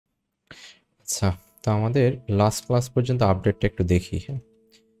আচ্ছা, তো আমাদের লাস্ট ক্লাস পর্যন্ত আপডেটটা একটু দেখি। হ্যাঁ,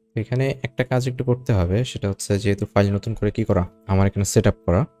 এখানে একটা কাজ একটু করতে হবে, সেটা হচ্ছে যেহেতু ফাইল নতুন করে কি করা, আমার এখানে সেট আপ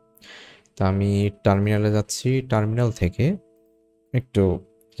করা। তা আমি টার্মিনালে যাচ্ছি, টার্মিনাল থেকে একটু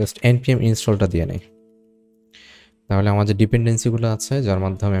জাস্ট npm ইনস্টলটা দিয়ে নেই। তাহলে আমার যে ডিপেন্ডেন্সিগুলো আছে যার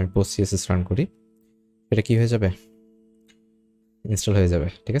মাধ্যমে আমি পোস্ট সিএসএস রান করি, এটা কি হয়ে যাবে, ইনস্টল হয়ে যাবে।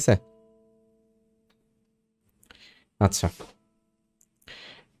 ঠিক আছে। আচ্ছা,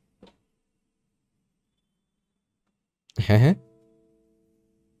 হ্যাঁ হ্যাঁ,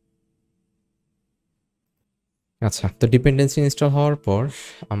 আচ্ছা। তো ডিপেন্ডেন্সি ইনস্টল হওয়ার পর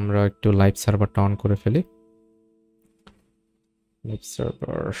আমরা একটু লাইভ সার্ভারটা অন করে ফেলি। লাইভ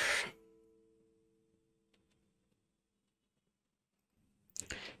সার্ভার,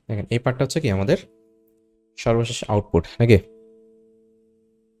 দেখেন এই পার্টটা হচ্ছে কি আমাদের সর্বশেষ আউটপুট নাকি।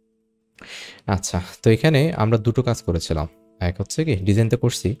 আচ্ছা, তো এখানে আমরা দুটো কাজ করেছিলাম। এক হচ্ছে কি ডিজাইনটা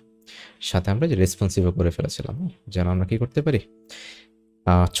করছি, সাথে আমরা যে রেসপন্সিভও করে ফেলেছিলাম, যেন আমরা কি করতে পারি,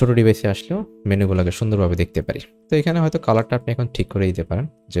 ছোট ডিভাইসে আসলেও মেনুগুলোকে সুন্দরভাবে দেখতে পারি। তো এখানে হয়তো কালারটা আপনি এখন ঠিক করে দিতে পারেন,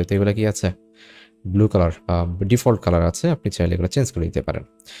 যেহেতু এগুলো কি আছে ব্লু কালার, ডিফল্ট কালার আছে, আপনি চাইলে এগুলো চেঞ্জ করে দিতে পারেন।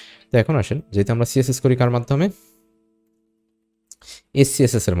 তো এখন আসেন, যেহেতু আমরা সিএসএস করি কার মাধ্যমে,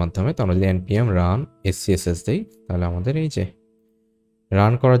 এসসিএসএস এর মাধ্যমে, তো আমরা যদি npm রান এসসিএসএস দিই, তাহলে আমাদের এই যে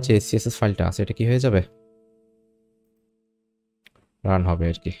রান করার যে এসসিএসএস ফাইলটা আছে এটা কি হয়ে যাবে, রান হবে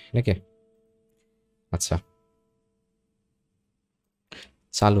আর কি নাকি। আচ্ছা,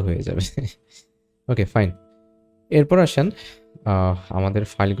 চালু হয়ে যাবে। Okay fine. এরপর আসেন, আমাদের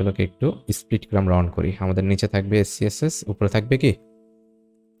ফাইলগুলোকে একটু স্প্লিট করে আমরা অন করি। আমাদের নিচে থাকবে এসসিএসএস, উপরে থাকবে কি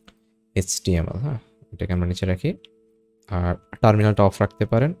এইচটিএমএল। হ্যাঁ, এটাকে আমরা নিচে রাখি। আর টার্মিনালটা অফ রাখতে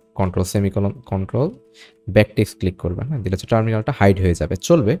পারেন, কন্ট্রোল সেমিকোলন কন্ট্রোল ব্যাকটিক্স ক্লিক করবেন। হ্যাঁ, দিলে হচ্ছে টার্মিনালটা হাইড হয়ে যাবে,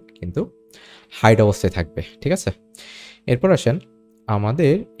 চলবে কিন্তু হাইড অবস্থায় থাকবে। ঠিক আছে। এরপর আসেন,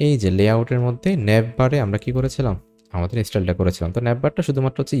 আমাদের এই যে লেআউটের মধ্যে ন্যাভ বারে আমরা কি করেছিলাম, আমাদের স্টাইলটা করেছিলাম। তো ন্যাভ বারটা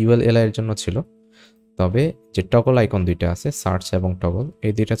শুধুমাত্র হচ্ছে ইউএলএলআই এর জন্য ছিল, তবে যে টগল আইকন দুইটা আছে, সার্চ এবং টগল,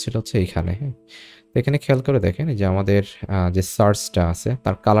 এই দুইটা ছিল হচ্ছে এইখানে। হ্যাঁ, তো এখানে খেয়াল করে দেখেন যে আমাদের যে সার্চটা আছে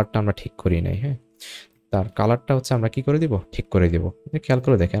তার কালারটা আমরা ঠিক করি নাই। হ্যাঁ, তার কালারটা হচ্ছে আমরা কি করে দিব, ঠিক করে দিব। খেয়াল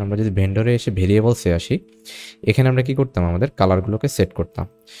করে দেখেন, আমরা যদি ভেন্ডরে এসে ভেরিয়েবলসে আসি, এখানে আমরা কি করতাম, আমাদের কালারগুলোকে সেট করতাম।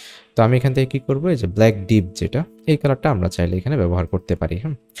 তো আমি এখান থেকে কি করবো, এই যে ব্ল্যাক ডিপ যেটা, এই কালারটা আমরা চাইলে এখানে ব্যবহার করতে পারি।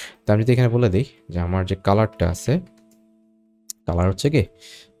 হ্যাঁ, তো আমি যদি এখানে বলে দিই যে আমার যে কালারটা আছে, কালার হচ্ছে কি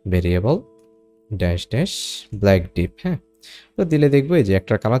variable dash dash black deep. হ্যাঁ, তো দিলে দেখবো এই যে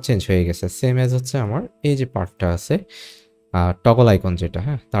একটা কালার চেঞ্জ হয়ে গেছে, সেম এজ হচ্ছে আমার এই যে পার্টটা আছে টগল আইকন যেটা,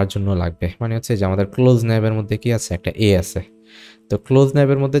 হ্যাঁ তার জন্য লাগবে। মানে হচ্ছে যে আমাদের ক্লোজ ন্যাবের মধ্যে কি আছে, একটা এ আছে। তো ক্লোজ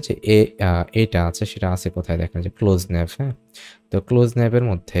ন্যাবের মধ্যে যে এটা আছে, সেটা আছে কোথায় দেখেন, যে ক্লোজ ন্যাব। হ্যাঁ, তো ক্লোজ ন্যাবের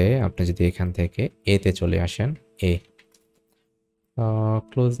মধ্যে আপনি যদি এখান থেকে এতে চলে আসেন, এ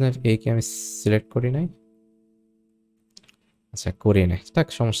ক্লোজ ন্যাব এ কে আমি সিলেক্ট করি নাই, আচ্ছা করি নাই, থাক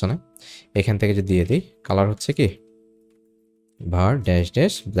সমস্যা নাই। এখান থেকে যদি দিয়ে দিই কালার হচ্ছে কি ভার ড্যাশ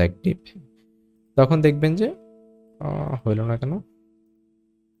ড্যাশ ব্ল্যাক ডিপ, তখন দেখবেন যে হইল না কেন,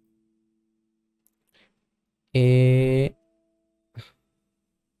 এ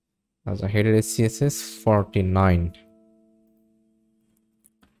আচ্ছা হেডের সিএসএস 49।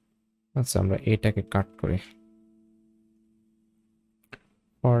 আচ্ছা আমরা এটাকে কাট করি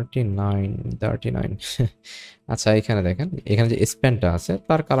 49 39। আচ্ছা এখানে দেখেন, এখানে যে স্প্যানটা আছে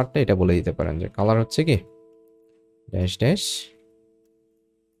তার কালারটা এটা বলে দিতে পারেন, যে কালার হচ্ছে কি ড্যাশ ড্যাশ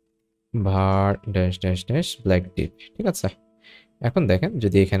ভার dash dash dash black deep. ঠিক আছে। এখন দেখেন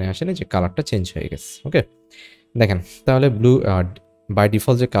যদি এখানে আসেন, যে কালারটা চেঞ্জ হয়ে গেছে। ওকে, দেখেন তাহলে ব্লু বাই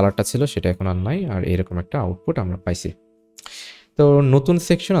ডিফল্ট যে কালারটা ছিল সেটা এখন আর নাই, আর এরকম একটা আউটপুট আমরা পাইছি। তো নতুন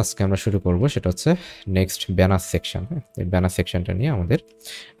সেকশন আজকে আমরা শুরু করব, সেটা হচ্ছে নেক্সট ব্যানার সেকশন। হ্যাঁ, এই ব্যানার সেকশনটা নিয়ে আমাদের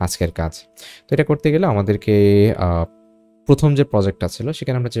আজকের কাজ। তো এটা করতে গেলে আমাদেরকে প্রথম যে প্রজেক্টটা ছিল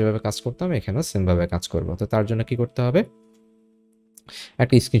সেখানে আমরা যেভাবে কাজ করতাম এখানেও সেমভাবে কাজ করব। তো তার জন্য কি করতে হবে,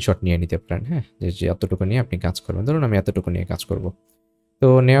 একটা স্ক্রিনশট নিয়ে নিতে পারেন। হ্যাঁ, যে এতটুকু নিয়ে আপনি কাজ করবেন, ধরুন আমি এতটুকু নিয়ে কাজ করব। তো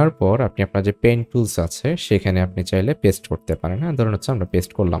নেওয়ার পর আপনি আপনার যে পেন টুলস আছে সেখানে আপনি চাইলে পেস্ট করতে পারেন। হ্যাঁ, ধরুন হচ্ছে আমরা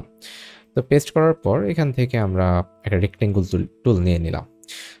পেস্ট করলাম। তো পেস্ট করার পর এখান থেকে আমরা একটা রেক্টেঙ্গুল টুল নিয়ে নিলাম।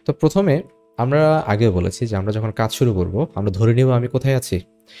 তো প্রথমে আমরা আগে বলেছি যে আমরা যখন কাজ শুরু করব আমরা ধরে নিব আমি কোথায় আছি,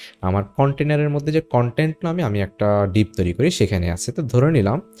 আমার কন্টেনারের মধ্যে যে কন্টেন্ট নামে আমি একটা ডিপ তৈরি করি সেখানে আছে। তো ধরে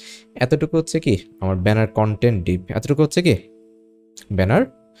নিলাম এতটুকু হচ্ছে কি আমার ব্যানার কন্টেন্ট ডিপ, এতটুকু হচ্ছে কি ব্যানার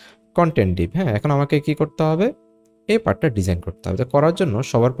কন্টেন্ট ডিপ। হ্যাঁ, এখন আমাকে কি করতে হবে, এই পার্টটা ডিজাইন করতে হবে। তো করার জন্য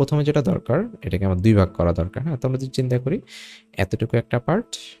সবার প্রথমে যেটা দরকার, এটাকে আমার দুই ভাগ করা দরকার। হ্যাঁ, তো আমরা যদি চিন্তা করি এতটুকু একটা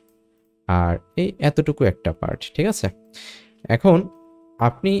পার্ট আর এই এতটুকু একটা পার্ট। ঠিক আছে। এখন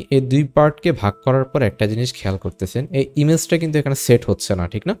আপনি এই দুই পার্টকে ভাগ করার পর একটা জিনিস খেয়াল করতেছেন, এই ইমেজটা কিন্তু এখানে সেট হচ্ছে না,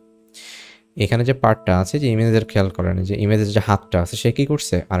 ঠিক না। এখানে যে পার্টটা আছে যে ইমেজের খেয়াল করেন যে ইমেজের যে হাতটা আছে সে কি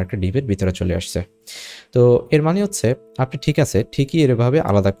করছে আরেকটা ডিভের ভিতরে চলে আসছে। তো এর মানে হচ্ছে আপনি ঠিক আছে ঠিকই এভাবে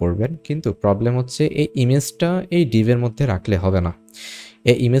আলাদা করবেন, কিন্তু প্রবলেম হচ্ছে এই ইমেজটা এই ডিভের মধ্যে রাখলে হবে না।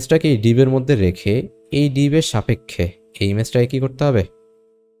 এই ইমেজটাকে এই ডিভের মধ্যে রেখে এই ডিভের সাপেক্ষে এই ইমেজটাকে কি করতে হবে,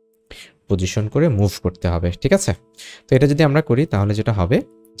 পজিশন করে মুভ করতে হবে, ঠিক আছে। তো এটা যদি আমরা করি তাহলে যেটা হবে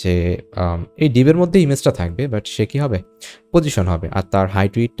যে এই ডিভের মধ্যে ইমেজটা থাকবে, বাট সে কি হবে, পজিশন হবে। আর তার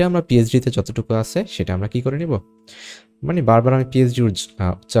হাইট উইডটা আমরা পিএইচডিতে যতটুকু আছে সেটা আমরা কি করে নিব, মানে বারবার আমি পিএইচডি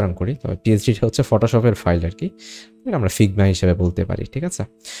উচ্চারণ করি, তবে পিএইচডিটা হচ্ছে ফটোশপের ফাইল আর কি, এটা আমরা ফিগমা হিসেবে বলতে পারি, ঠিক আছে।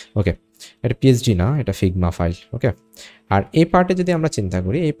 ওকে, এটা পিএইচডি না, এটা ফিগমা ফাইল। ওকে, আর এই পার্টে যদি আমরা চিন্তা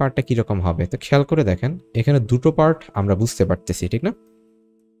করি এই পার্টটা কীরকম হবে, তো খেয়াল করে দেখেন এখানে দুটো পার্ট আমরা বুঝতে পারতেছি, ঠিক না।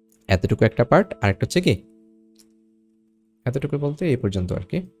 এতটুকু একটা পার্ট, আরেকটা হচ্ছে কি এতটুকু বলতে এই পর্যন্ত আর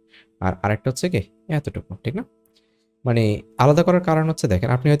কি, আর আরেকটা হচ্ছে কি এতটুকু, ঠিক না। মানে আলাদা করার কারণ হচ্ছে দেখেন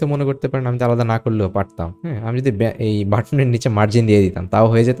আপনি হয়তো মনে করতে পারেন আমি তো আলাদা না করলেও পারতাম, হ্যাঁ আমি যদি এই বাটনের নিচে মার্জিন দিয়ে দিতাম তাও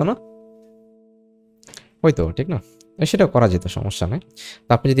হয়ে যেত না, হয়তো, ঠিক না। সেটাও করা যেত, সমস্যা নেই। তো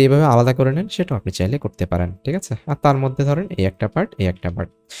আপনি যদি এইভাবে আলাদা করে নেন সেটাও আপনি চাইলে করতে পারেন, ঠিক আছে। আর তার মধ্যে ধরেন এই একটা পার্ট এই একটা পার্ট।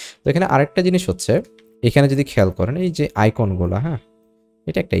 তো এখানে আরেকটা জিনিস হচ্ছে এখানে যদি খেয়াল করেন এই যে আইকনগুলো, হ্যাঁ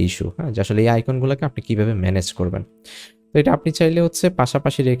এটা একটা ইস্যু, হ্যাঁ যে আসলে এই আইকনগুলোকে আপনি কিভাবে ম্যানেজ করবেন। তো এটা আপনি চাইলে হচ্ছে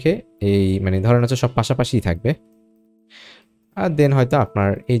পাশাপাশি রেখে এই মানে ধরেন হচ্ছে সব পাশাপাশিই থাকবে, আর দেন হয়তো আপনার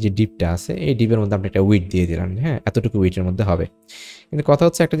এই যে ডিপটা আছে এই ডিপের মধ্যে আপনি একটা উইড দিয়ে দিলেন, হ্যাঁ এতটুকু উইডের মধ্যে হবে। কিন্তু কথা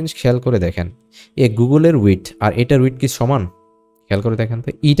হচ্ছে একটা জিনিস খেয়াল করে দেখেন এই গুগলের উইড আর এটার উইড কি সমান, খেয়াল করে দেখেন তো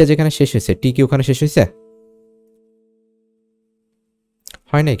ইটা যেখানে শেষ হয়েছে টি কি ওখানে শেষ হয়েছে,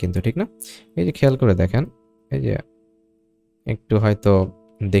 হয় নাই কিন্তু, ঠিক না। এই যে খেয়াল করে দেখেন এই যে একটু হয়তো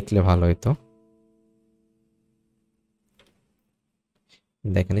দেখলে ভালো হতো,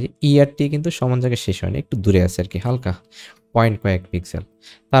 দেখেন এই যে ই আর টি কিন্তু সমান জায়গায় শেষ হয়নি, একটু দূরে আছে আর কি, হালকা পয়েন্ট কয়েক পিক্সেল।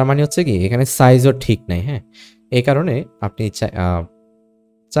 তার মানে হচ্ছে কি এখানে সাইজও ঠিক নাই, হ্যাঁ এই কারণে আপনি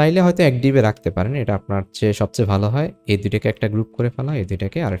চাইলে হয়তো এক ডিবে রাখতে পারেন, এটা আপনার চেয়ে সবচেয়ে ভালো হয়। এই দুইটাকে একটা গ্রুপ করে ফেলা, এই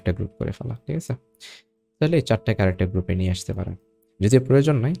দুইটাকে আরেকটা গ্রুপ করে ফেলা, ঠিক আছে। তাহলে এই চারটাকে আরেকটা গ্রুপে নিয়ে আসতে পারেন, যদি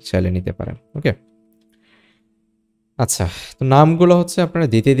প্রয়োজন নাই চাইলে নিতে পারেন। ওকে, আচ্ছা, তো নামগুলো হচ্ছে আপনারা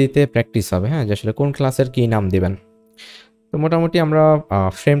দিতে দিতে প্র্যাকটিস হবে, হ্যাঁ যে আসলে কোন ক্লাসের কী নাম দিবেন। তো মোটামুটি আমরা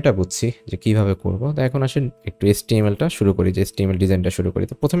ফ্রেমটা বুঝছি যে কিভাবে করব। তো এখন আসেন একটু এসটিএমএলটা শুরু করি, যে এসটিএমএল ডিজাইনটা শুরু করি।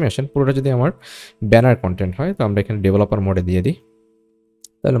 তো প্রথমে আসেন পুরোটা যদি আমার ব্যানার কন্টেন্ট হয় তো আমরা এখানে ডেভেলপার মোডে দিয়ে দিই,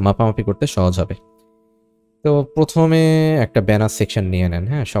 তাহলে মাপামাপি করতে সহজ হবে। তো প্রথমে একটা ব্যানার সেকশন নিয়ে নেন,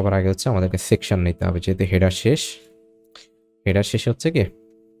 হ্যাঁ সবার আগে হচ্ছে আমাদেরকে সেকশন নিতে হবে, যেহেতু হেডার শেষ, হেডার শেষে হচ্ছে কি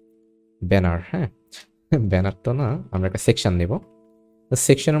ব্যানার, হ্যাঁ ব্যানার তো না, আমরা একটা সেকশন নেব। তো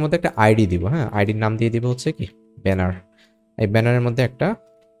সেকশনের মধ্যে একটা আইডি দিব, হ্যাঁ আইডির নাম দিয়ে দিব হচ্ছে কি ব্যানার। এই ব্যানারের মধ্যে একটা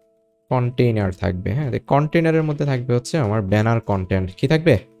কন্টেইনার থাকবে, হ্যাঁ কন্টেইনারের মধ্যে থাকবে হচ্ছে আমার ব্যানার কন্টেন্ট, কি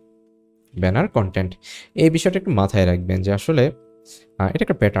থাকবে ব্যানার কন্টেন্ট। এই বিষয়টা একটু মাথায় রাখবেন যে আসলে এটা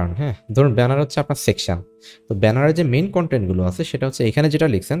একটা প্যাটার্ন, হ্যাঁ ধরুন ব্যানার হচ্ছে আপনার সেকশন, তো ব্যানারের যে মেইন কন্টেন্টগুলো আছে সেটা হচ্ছে এখানে যেটা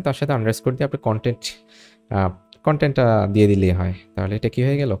লিখছেন তার সাথে আন্ডারস্কোর দিয়ে আপনি কন্টেন্টটা দিয়ে দিলেই হয়, তাহলে এটা কি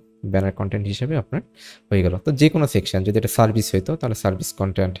হয়ে গেল ব্যানার কন্টেন্ট হিসেবে আপনার হয়ে গেল। তো যে কোনো সেকশন, যদি এটা সার্ভিস হইতো তাহলে সার্ভিস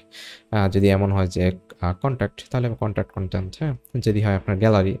কন্টেন্ট, যদি এমন হয় যে কন্ট্যাক্ট তাহলে কন্ট্যাক্ট কন্টেন্ট, হ্যাঁ যদি হয় আপনার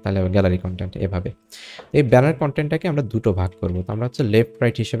গ্যালারি তাহলে গ্যালারি কন্টেন্ট, এভাবে। এই ব্যানার কন্টেন্টটাকে আমরা দুটো ভাগ করবো, তো আমরা হচ্ছে লেফট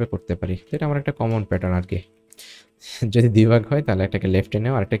রাইট হিসেবে করতে পারি, এটা আমার একটা কমন প্যাটার্ন আর কি। যদি দুই ভাগ হয় তাহলে একটাকে লেফটে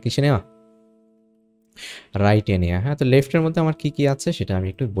নেওয়া আর একটা কিসে নেওয়া, রাইটে নেওয়া, হ্যাঁ। তো লেফটের মধ্যে আমার কি কি আছে সেটা আমি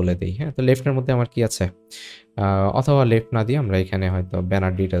একটু বলে দিই, হ্যাঁ। তো লেফটের মধ্যে আমার কি আছে, অথবা লেফট না দিয়ে আমরা এখানে হয়তো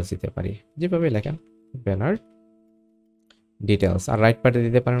ব্যানার ডিটেলস দিতে পারি, যেভাবে লেখেন ব্যানার ডিটেলস। আর রাইট পার্টে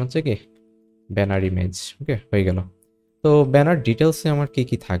দিতে পারেন হচ্ছে কি ব্যানার ইমেজ। ওকে, হয়ে গেল। তো ব্যানার ডিটেলসে আমার কি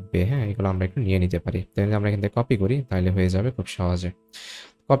কি থাকবে, হ্যাঁ এগুলো আমরা একটু নিয়ে নিতে পারি। তাহলে আমরা এখান থেকে কপি করি তাহলে হয়ে যাবে খুব সহজে।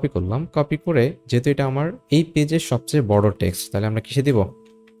 কপি করলাম, কপি করে যেহেতু এটা আমার এই পেজের সবচেয়ে বড় টেক্সট, তাহলে আমরা কিসে দিব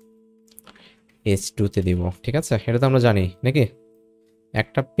H2-তে দিব, ঠিক আছে। এটা তো আমরা জানি নাকি,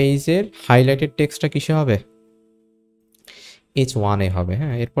 একটা পেজের হাইলাইটেড টেক্সটটা কিসে হবে H1-এ হবে,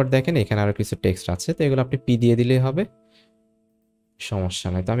 হ্যাঁ। এরপর দেখেন এখানে আরো কিছু টেক্সট আছে, তো এগুলো আপনি পি দিয়ে দিলেই হবে, সমস্যা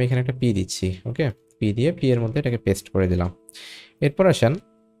নাই। তো আমি এখানে একটা পি দিচ্ছি, ওকে পি দিয়ে পি এর মধ্যে এটাকে পেস্ট করে দিলাম। এরপর আসেন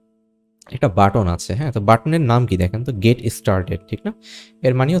একটা বাটন আছে, হ্যাঁ। তো বাটনের নাম কি দেখেন তো গেট স্টার্টেড, ঠিক না।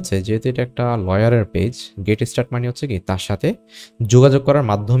 এর মানে হচ্ছে যেহেতু এটা একটা লয়ারের পেজ, গেট স্টার্ট মানে হচ্ছে কি তার সাথে যোগাযোগ করার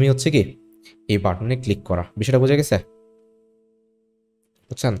মাধ্যমই হচ্ছে কি এই বাটনে ক্লিক করা। বিষয়টা বোঝা গেছে,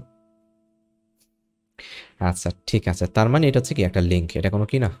 বুঝছেন? আচ্ছা ঠিক আছে, তার মানে এটা হচ্ছে কি একটা লিঙ্ক, এটা কোনো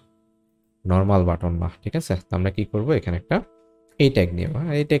কি না নর্মাল বাটন না, ঠিক আছে। তো আমরা কি করব এখানে একটা এই ট্যাগ নিয়ে,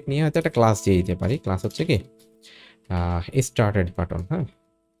 হ্যাঁ এই ট্যাগ নিয়ে হয়তো একটা ক্লাস দিয়ে দিতে পারি। ক্লাস হচ্ছে কি স্টার্টেড বাটন, হ্যাঁ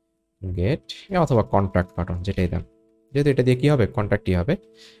গেট, অথবা কন্ট্যাক্ট বাটন যেটাই দেন, যেহেতু এটা দিয়ে কি হবে কন্ট্যাক্টই হবে।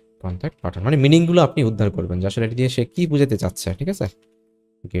 কন্ট্যাক্ট পাঠান, মানে মিনিংগুলো আপনি উদ্ধার করবেন যে আসলে এটা দিয়ে সে কি বুঝাতে চাচ্ছে, ঠিক আছে।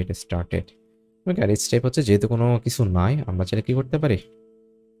 Get started. ওকে, আর স্টেপ হচ্ছে যেহেতু কোনো কিছু নাই, আমরা চাইলে কি করতে পারি,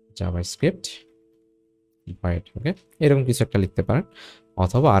 জাভাস্ক্রিপ্ট বাইট, ওকে, এরকম কিছু একটা লিখতে পারেন।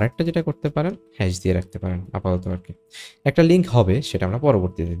 অথবা আরেকটা যেটা করতে পারেন, হ্যাশ দিয়ে রাখতে পারেন আপাতত আর কি। একটা লিঙ্ক হবে, সেটা আমরা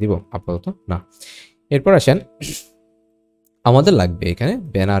পরবর্তীতে দিব, আপাতত না। এরপর আসেন, আমাদের লাগবে এখানে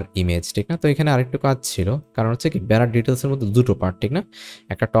ব্যানার ইমেজ, ঠিক না। তো এখানে আরেকটু কাজ ছিল, কারণ হচ্ছে কি ব্যানার ডিটেলসের মধ্যে দুটো পার্ট, ঠিক না,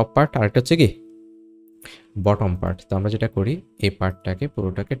 একটা টপ পার্ট আর একটা হচ্ছে কি বটম পার্ট। তো আমরা যেটা করি, এই পার্টটাকে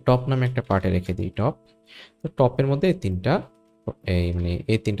পুরোটাকে টপ নামে একটা পার্টে রেখে দিই, টপ। তো টপের মধ্যে এই তিনটা, মানে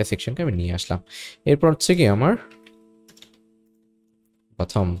এই তিনটা সেকশনকে আমি নিয়ে আসলাম। এরপর হচ্ছে কি আমার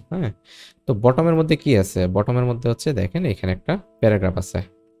প্রথম, হ্যাঁ। তো বটমের মধ্যে কি আছে, বটমের মধ্যে হচ্ছে দেখেন এখানে একটা প্যারাগ্রাফ আছে,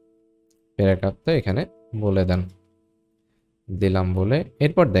 প্যারাগ্রাফটা এখানে বলে দেন, দিলাম বলে।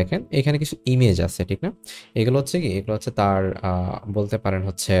 এরপর দেখেন এখানে কিছু ইমেজ আছে, ঠিক না। এগুলো হচ্ছে কি, এগুলো হচ্ছে তার বলতে পারেন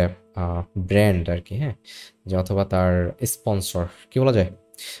হচ্ছে ব্র্যান্ড আর কি, হ্যাঁ, যে অথবা তার স্পন্সর কি বলা যায়,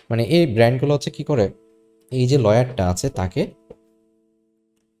 মানে এই ব্র্যান্ডগুলো হচ্ছে কি করে, এই যে লয়ারটা আছে তাকে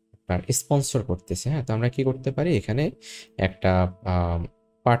আপনার স্পন্সর করতেছে, হ্যাঁ। তো আমরা কি করতে পারি, এখানে একটা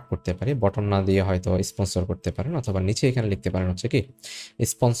পার্ট করতে পারি, বটম না দিয়ে হয়তো স্পন্সর করতে পারেন, অথবা নিচে এখানে লিখতে পারেন হচ্ছে কি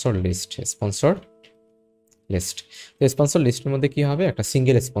স্পন্সর লিস্ট, স্পন্সর লিস্ট। তো স্পন্সর লিস্টের মধ্যে কি হবে, একটা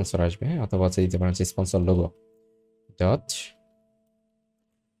সিঙ্গেল স্পন্সর আসবে, হ্যাঁ, অথবা হচ্ছে দিতে পারেন sponsor logo dot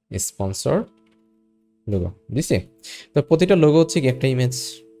sponsor logo দিছি। তো প্রতিটা লোগো হচ্ছে কি একটা ইমেজ,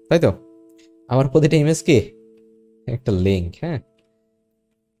 তাই তো। আমার প্রতিটা ইমেজ কি একটা লিঙ্ক, হ্যাঁ।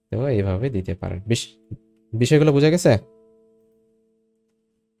 তো এইভাবে দিতে পারেন। বিষয়গুলো বোঝা গেছে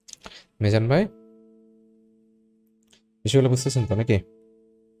মেজান ভাই, বিষয়গুলো বুঝতেছেন তো নাকি?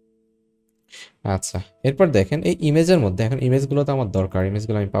 আচ্ছা, এরপর দেখেন এই ইমেজের মধ্যে, এখন ইমেজগুলো তো আমার দরকার,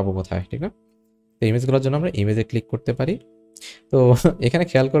 ইমেজগুলো আমি পাবো কোথায়, ঠিক না। তো ইমেজগুলোর জন্য আমরা ইমেজে ক্লিক করতে পারি। তো এখানে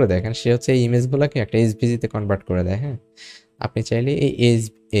খেয়াল করে দেখেন, সে হচ্ছে এই ইমেজগুলোকে একটা এসভিজিতে কনভার্ট করে দেয়, হ্যাঁ। আপনি চাইলে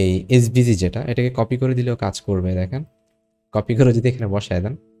এই এসভিজি যেটা, এটাকে কপি করে দিলেও কাজ করবে, দেখেন। কপি করে যদি এখানে বসায়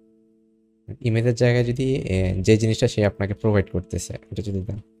দেন, ইমেজের জায়গায় যদি যে জিনিসটা সে আপনাকে প্রোভাইড করতেছে এটা যদি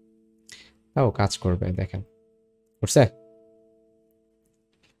দেন, তাও কাজ করবে, দেখেন করছে।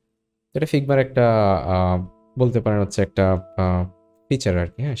 এটা ফিগমার একটা আহ, বলতে পারেন হচ্ছে একটা ফিচার আর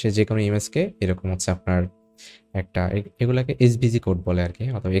কি, হ্যাঁ। সে যে কোনো ইমেজকে এরকম হচ্ছে আপনার একটা এগুলাকে এসভিজি কোড বলে আর কি,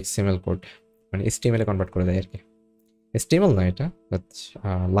 অথবা এক্সএমএল কোড, মানে এসটিএমএল এ কনভার্ট করে দেয় আর কি। এসটিএমএল না এটা,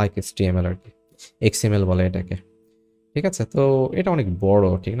 লাইক এসটিএমএল আর কি, এক্সএমএল বলে এটাকে, ঠিক আছে। তো এটা অনেক বড়,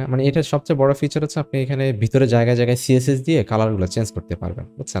 ঠিক না, মানে এটার সবচেয়ে বড় ফিচার হচ্ছে আপনি এখানে ভিতরে জায়গায় জায়গায় সিএসএস দিয়ে কালারগুলো চেঞ্জ করতে পারবেন,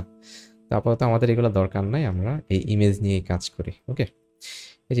 বুঝছেন। তো আপাতত আমাদের এগুলো দরকার নাই, আমরা এই ইমেজ নিয়েই কাজ করি, ওকে।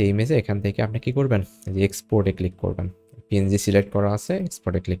 এই যে ইমেজে এখান থেকে আপনি কি করবেন, এই যে এক্সপোর্টে ক্লিক করবেন, পিএনজি সিলেক্ট করা আছে,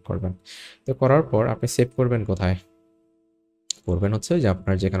 এক্সপোর্টে ক্লিক করবেন। তো করার পর আপনি সেভ করবেন কোথায়, করবেন হচ্ছে যে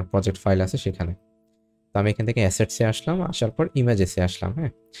আপনার যেখানে প্রজেক্ট ফাইল আছে সেখানে। তো আমি এখান থেকে অ্যাসেটসে আসলাম, আসার পর ইমেজেসে আসলাম,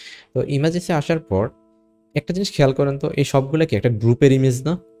 হ্যাঁ। তো ইমেজেসে আসার পর একটা জিনিস খেয়াল করেন তো, এই সবগুলো কি একটা গ্রুপের ইমেজ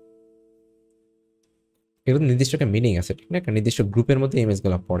না, এগুলো নির্দিষ্ট একটা মিনিং আছে, ঠিক না, একটা নির্দিষ্ট গ্রুপের মধ্যে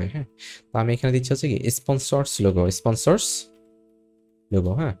ইমেজগুলো পড়ে, হ্যাঁ। তো আমি এখানে দিচ্ছি হচ্ছে কি স্পন্সর্স লোগো, স্পন্সর্স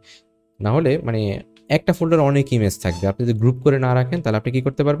লোগো, হ্যাঁ। না হলে মানে একটা ফোল্ডারে অনেক ইমেজ থাকবে, আপনি যদি গ্রুপ করে না রাখেন তাহলে আপনি কি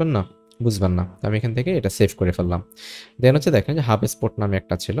করতে পারবেন না, বুঝবেন না। তো আমি এখান থেকে এটা সেভ করে ফেললাম। দেন হচ্ছে দেখেন যে হাব স্পট নামে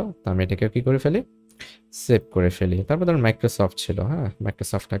একটা ছিল, তো আমি এটাকে কি করে ফেলি, সেভ করে ফেলি। তারপর ধরুন মাইক্রোসফট ছিল, হ্যাঁ,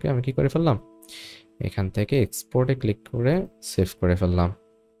 মাইক্রোসফটটাকে আমি কি করে ফেললাম, এখান থেকে এক্সপোর্টে ক্লিক করে সেভ করে ফেললাম।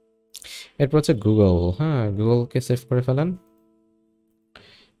 এরপর হচ্ছে গুগল, হ্যাঁ, গুগলকে সেভ করে ফেলেন,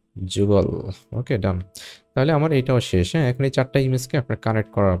 যুগল, ওকে ডান। তাহলে আমার এটাও শেষ, হ্যাঁ। এখন এই চারটা ইমেজকে আপনার কানেক্ট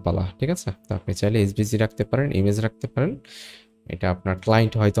করার পালা, ঠিক আছে। তো আপনি চাইলে এসভিজি রাখতে পারেন, ইমেজ রাখতে পারেন, এটা আপনার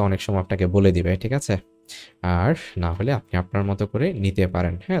ক্লায়েন্ট হয়তো অনেক সময় আপনাকে বলে দিবে, ঠিক আছে। আর না হলে আপনি আপনার মতো করে নিতে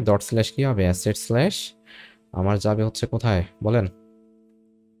পারেন, হ্যাঁ। ডট স্ল্যাশ কি হবে, অ্যাসেট স্ল্যাশ আমার যাবে হচ্ছে কোথায় বলেন,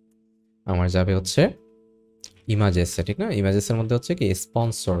 আমার যাবে হচ্ছে ইমাজেসে, ঠিক না। ইমাজেসের মধ্যে হচ্ছে কি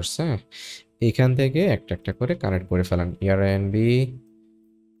স্পন্সর্স, হ্যাঁ। এইখান থেকে একটা একটা করে কানেক্ট করে ফেলেন, ইয়ার এন বি,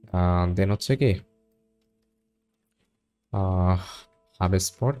 দেন হচ্ছে কি হাব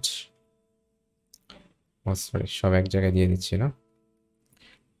স্পট, সরি সব এক জায়গায় দিয়ে দিচ্ছি না,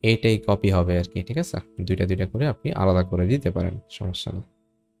 এইটাই কপি হবে আর কি, ঠিক আছে। দুইটা দুইটা করে আপনি আলাদা করে দিতে পারেন, সমস্যা নেই।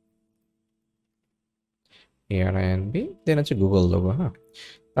 এআরআইএনবি দেন হচ্ছে গুগল লোগো, হ্যাঁ।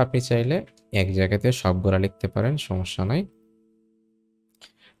 আপনি চাইলে এক জায়গাতে সবগুলা লিখতে পারেন, সমস্যা নাই।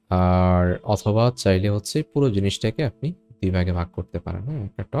 আর অথবা চাইলে হচ্ছে পুরো জিনিসটাকে আপনি দুই ভাগে ভাগ করতে পারেন, হ্যাঁ,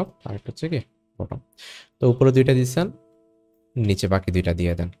 একটা টপ আর একটা হচ্ছে কি বটম। তো উপরে দুইটা দিচ্ছেন, নিচে বাকি দুইটা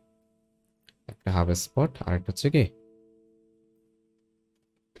দিয়ে দেন, একটা হাব স্পট আর একটা হচ্ছে কি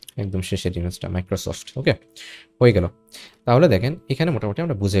একদম শেষের ইমেজটা মাইক্রোসফট। ওকে, হয়ে গেল। তাহলে দেখেন এখানে মোটামুটি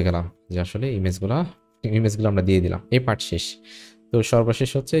আমরা বুঝে গেলাম যে আসলে ইমেজগুলো আমরা দিয়ে দিলাম, এই পার্ট শেষ। তো সর্বশেষ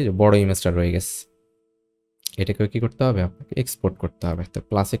হচ্ছে এই যে বড় ইমেজটা রয়ে গেছে, এটাকেও কি করতে হবে, আপনাকে এক্সপোর্ট করতে হবে। তো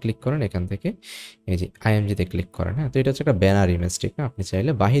প্লাসে ক্লিক করেন, এখান থেকে এই যে আইএমজিতে ক্লিক করেন। হ্যাঁ, তো এটা হচ্ছে একটা ব্যানার ইমেজ, ঠিক না? আপনি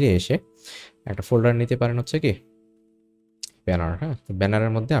চাইলে বাইরে এসে একটা ফোল্ডার নিতে পারেন হচ্ছে কি ব্যানার। হ্যাঁ, তো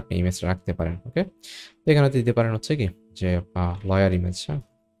ব্যানারের মধ্যে আপনি ইমেজটা রাখতে পারেন। ওকে, তো এখানে দিতে পারেন হচ্ছে কি যে লয়ার ইমেজ। হ্যাঁ,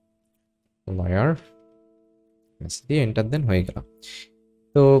 লয়ার দিয়ে এন্টার দেন, হয়ে গেল।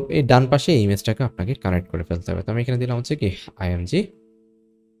 তো এই ডান পাশে এই ইমেজটাকে আপনাকে কানেক্ট করে ফেলতে হবে। তো আমি এখানে দিলাম হচ্ছে কি আইএমজি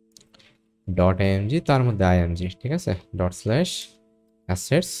ডট আইএমজি, তার মধ্যে আইএমজি, ঠিক আছে, ডট স্ল্যাশ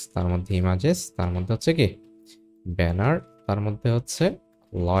অ্যাসেটস, তার মধ্যে ইমেজেস, তার মধ্যে হচ্ছে কি ব্যানার, তার মধ্যে হচ্ছে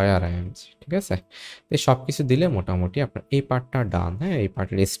লয়ার আইএমজি, ঠিক আছে। তো সব কিছু দিলে মোটামুটি আপনার এই পার্টটা ডান। হ্যাঁ, এই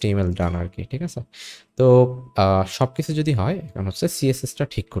পার্টের এসটিএমএল ডান আর কি, ঠিক আছে। তো সব কিছু যদি হয়, এখন হচ্ছে সিএসএসটা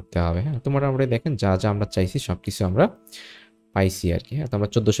ঠিক করতে হবে। হ্যাঁ, তো মোটামুটি দেখেন যা যা আমরা চাইছি সব কিছু আমরা পাইছি আর কি। হ্যাঁ, তো আমরা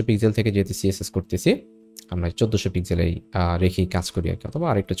 1400 পিক্সেল থেকে যেহেতু সিএসএস করতেছি, আমরা 1400 পিক্সেলেই রেখেই কাজ করি আর কি, অথবা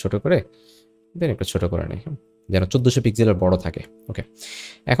আরেকটু ছোট করে দেন, একটু ছোট করে নেই, যেন 1400 পিক্সেলের বড় থাকে। ওকে,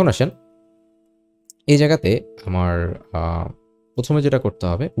 এখন আসেন এই জায়গাতে আমার প্রথমে যেটা করতে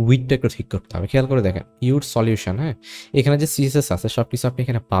হবে, উইডটা একটু ঠিক করতে হবে। খেয়াল করে দেখেন ইউর সলিউশন। হ্যাঁ, এখানে যে সিএসএস আছে সব কিছু আপনি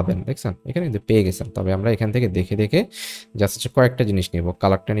এখানে পাবেন, দেখছেন এখানে কিন্তু পেয়ে গেছেন। তবে আমরা এখান থেকে দেখে দেখে জাস্ট হচ্ছে কয়েকটা জিনিস নিব,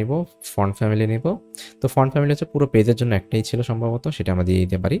 কালারটা নিব, ফন্ট ফ্যামিলি নিব। তো ফন্ট ফ্যামিলি হচ্ছে পুরো পেজের জন্য একটাই ছিল সম্ভবত, সেটা আমরা দিয়ে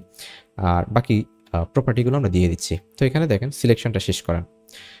দিতে পারি। আর বাকি প্রপার্টিগুলো আমরা দিয়ে দিচ্ছি। তো এখানে দেখেন সিলেকশনটা শেষ করেন,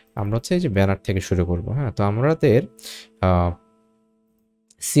 আমরা হচ্ছে এই যে ব্যানার থেকে শুরু করব। হ্যাঁ, তো আমাদের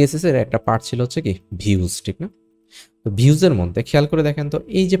সিএসএস এর একটা পার্ট ছিল হচ্ছে কি ভিউজ, ঠিক না? তো ভিউজের মধ্যে খেয়াল করে দেখেন তো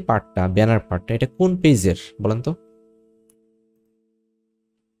এই যে পার্টটা, ব্যানার পার্টটা, এটা কোন পেজের বলেন তো?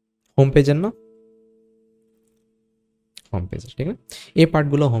 হোম পেজের না? হোম পেজের, ঠিক না? এই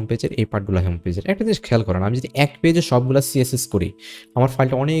পার্টগুলো হোম পেজের, এই পার্টগুলো হোম পেজের। একটা জিনিস খেয়াল করেন, আমি যদি এক পেজে সবগুলো সিএসএস করি, আমার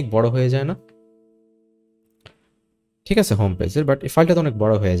ফাইলটা অনেক বড় হয়ে যায় না? ঠিক আছে, হোম পেজের, বাট এই ফাইলটা তো অনেক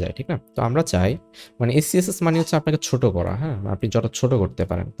বড় হয়ে যায়, ঠিক না? তো আমরা চাই মানে এসসিএসএস মানে হচ্ছে আপনাকে ছোট করা। হ্যাঁ, আপনি যত ছোট করতে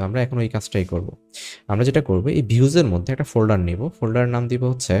পারেন। তো আমরা এখন ওই কাজটাই করব। আমরা যেটা করব, এই ভিউজের মধ্যে একটা ফোল্ডার নিব, ফোল্ডারের নাম দিব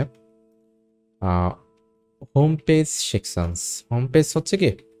হচ্ছে home page sections. Home page হচ্ছে কি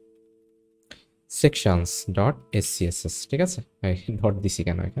সেকশনস ডট এসসিএসএস, ঠিক আছে। ডট দিছি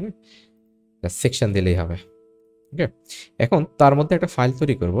কেন এখানে, সেকশন দিলেই হবে। ওকে, এখন তার মধ্যে একটা ফাইল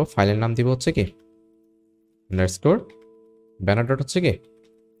তৈরি করব, ফাইলের নাম দিব হচ্ছে কি আন্ডারস্কোর ব্যানার ডট হচ্ছে কি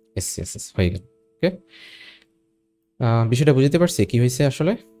এসসিএসএস, হয়ে গেল। ওকে, বিষয়টা বুঝতে পারছি কি হয়েছে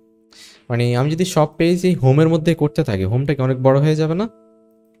আসলে। মানে আমি যদি সব পেজ এই হোমের মধ্যে করতে থাকি, হোমটা কি অনেক বড় হয়ে যাবে না?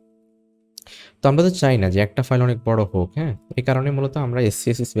 তো আমরা তো চাই না যে একটা ফাইল অনেক বড় হোক। হ্যাঁ, এই কারণে মূলত আমরা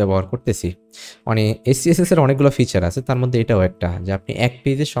এসসিএসএস ব্যবহার করতেছি। মানে এসসিএসএস এর অনেকগুলো ফিচার আছে, তার মধ্যে এটাও একটা, যে আপনি এক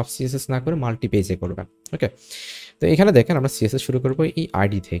পেজে সব সিএসএস না করে মাল্টি পেজে করবেন। ওকে, তো এখানে দেখেন আমরা সিএসএস শুরু করবো এই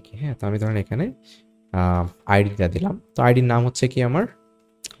আইডি থেকে। হ্যাঁ, তো আমি ধরেন এখানে আইডিটা দিলাম। তো আইডির নাম হচ্ছে কি আমার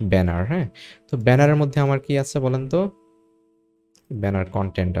ব্যানার। হ্যাঁ, তো ব্যানারের মধ্যে আমার কি আছে বলেন তো? ব্যানার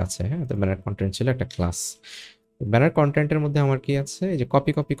কন্টেন্ট আছে। হ্যাঁ, তো ব্যানার কন্টেন্ট ছিল একটা ক্লাস। ব্যানার কন্টেন্টের মধ্যে আমার কি আছে, এই যে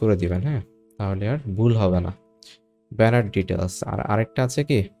কপি কপি করে দিবেন। হ্যাঁ, তাহলে আর ভুল হবে না। ব্যানার ডিটেলস, আর আরেকটা আছে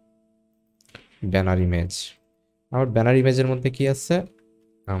কি ব্যানার ইমেজ। আমার ব্যানার ইমেজের মধ্যে কি আছে,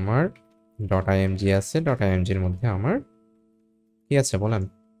 আমার ডট আইএমজি আছে। ডট আইএমজির মধ্যে আমার কি আছে বলেন?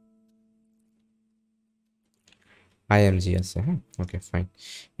 আইএমজি আছে। হ্যাঁ, ওকে ফাইন।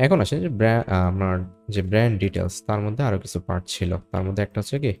 এখন আসে যে আমার যে ব্র্যান্ড ডিটেলস, তার মধ্যে আরো কিছু পার্ট ছিল। তার মধ্যে একটা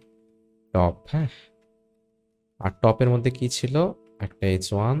হচ্ছে কি টপ। হ্যাঁ, আর টপের মধ্যে কি ছিল, একটা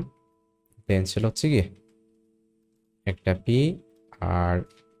H1, দেন ছিল হচ্ছে কি একটা পি, আর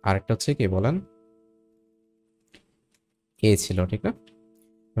আরেকটা হচ্ছে কি বলেন এ ছিল, ঠিক না?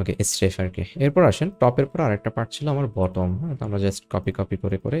 ওকে, স্ট্রেফ আর কি। এরপর আসেন টপের পর আরেকটা পার্ট ছিল আমার বটম। হ্যাঁ, তো আমরা জাস্ট কপি কপি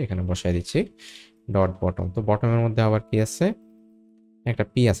করে করে এখানে বসাই দিচ্ছি ডট বটম। তো বটমের মধ্যে আবার কি আছে, একটা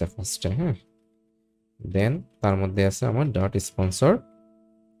পি আছে ফার্স্টে। হ্যাঁ, দেন তার মধ্যে আছে আমার ডট স্পন্সর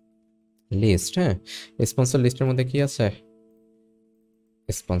লিস্ট। হ্যাঁ, স্পন্সর লিস্টের মধ্যে কি আছে,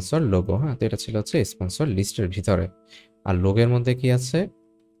 স্পন্সর লোগো। হ্যাঁ, তো এটা ছিল হচ্ছে স্পন্সর লিস্টের ভিতরে। আর লোগোর মধ্যে কি আছে,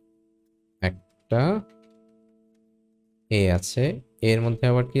 একটা এ আছে। এর মধ্যে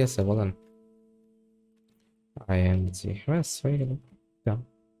আবার কি আছে বলেন? আইএনজি। ব্যাস হয়ে গেল,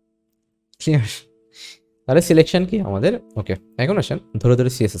 ক্লিয়ার। তাহলে সিলেকশন কি আমাদের ওকে। এখন আসেন ধরে ধরে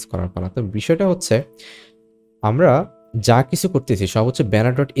সিএসএস করার পালা। তো বিষয়টা হচ্ছে আমরা যা কিছু করতেছি সব হচ্ছে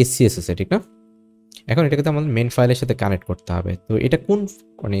ব্যানার ডট এসসিএসএস এ, ঠিক না? এখন এটাকে তো আমাদের মেন ফাইলের সাথে কানেক্ট করতে হবে। তো এটা কোন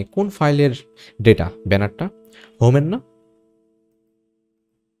মানে কোন ফাইলের ডেটা, ব্যানারটা হোমের না?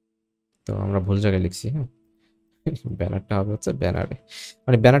 তো আমরা ভুল জায়গায় লিখছি। হ্যাঁ, ব্যানারটা হবে হচ্ছে ব্যানারে,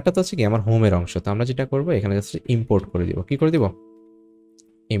 মানে ব্যানারটা তো হচ্ছে কি আমার হোমের অংশ, তো আমরা যেটা করবো এখানে জাস্ট ইম্পোর্ট করে দিব। কি করে দিব?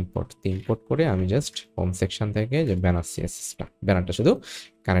 ইম্পোর্ট। ইম্পোর্ট করে আমি জাস্ট হোম সেকশন থেকে যে ব্যানার সিএসএসটা, ব্যানারটা শুধু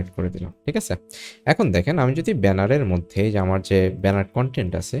কানেক্ট করে দিলাম। ঠিক আছে, এখন দেখেন আমি যদি ব্যানারের মধ্যে যে আমার যে ব্যানার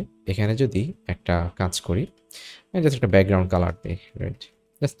কন্টেন্ট আছে এখানে যদি একটা কাজ করি, জাস্ট একটা ব্যাকগ্রাউন্ড কালার দিই, রাইট,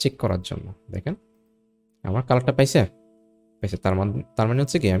 জাস্ট চেক করার জন্য। দেখেন আমার কালারটা পাইছে, পাইছে, তার মানে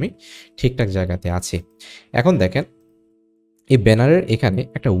হচ্ছে কি আমি ঠিকঠাক জায়গাতে আছি। এখন দেখেন এই ব্যানারের এখানে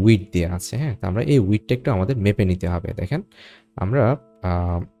একটা উইডথ দেওয়া আছে, হ্যাঁ, তো আমরা এই উইডথটা একটু আমাদের মেপে নিতে হবে। দেখেন আমরা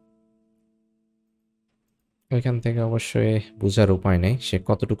ওইখান থেকে অবশ্যই বোঝার উপায় নেই সে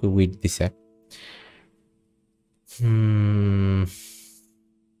কতটুকু উইডথ দিছে।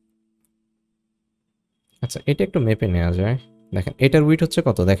 আচ্ছা এটা একটু মেপে নেওয়া যায়। দেখেন এটার উইডথ হচ্ছে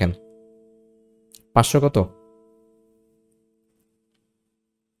কত, দেখেন 500 কত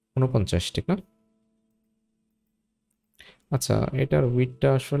 49, ঠিক না? আচ্ছা এটার উইডথটা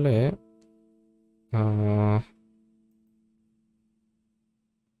আসলে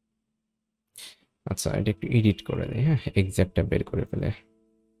আচ্ছা এটা একটু এডিট করে দিই, হ্যাঁ, এক্সাক্টটা বের করে ফেলে।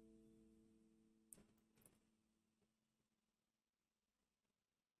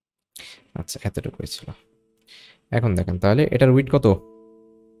 আচ্ছা এতটুকুই ছিল। এখন দেখেন তাহলে এটার উইডথ কত,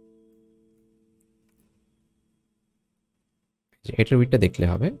 এটার উইডথটা দেখলে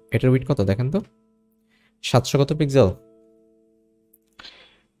হবে। এটার উইডথ কত দেখেন তো, 700 কত পিক্সেল,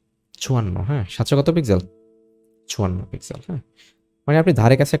 54, হ্যাঁ 700 কত পিক্সেল, 54 পিক্সেল, হ্যাঁ। মানে আপনি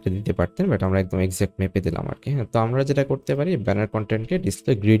ধারে কাছে একটা দিতে পারতেন, বাট আমরা একদম এক্সাক্ট মেপে দিলাম আর কি, হ্যাঁ। তো আমরা যেটা করতে পারি ব্যানার কন্টেন্টকে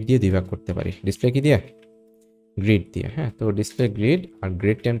ডিসপ্লে গ্রিড দিয়ে দুই ভাগ করতে পারি। ডিসপ্লে কি দিয়ে? গ্রিড দিয়ে, হ্যাঁ। তো ডিসপ্লে গ্রিড আর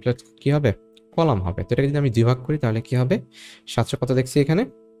গ্রিড টেমপ্লেট কি হবে? কলাম হবে। তো এটাকে যদি আমি দুই ভাগ করি তাহলে কি হবে? 700 কত দেখছি এখানে,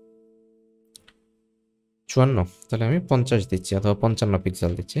 54, তাহলে আমি 50 দিচ্ছি অথবা 55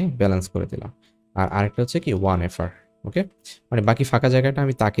 পিক্সেল দিচ্ছি, ব্যালেন্স করে দিলাম। আর আরেকটা হচ্ছে কি 1FR, ওকে, মানে বাকি ফাঁকা জায়গাটা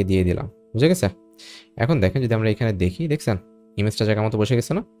আমি তাকে দিয়ে দিলাম, বুঝে গেছে? এখন দেখেন যদি আমরা এখানে দেখি, দেখছেন ইমেজটা জায়গা মতো বসে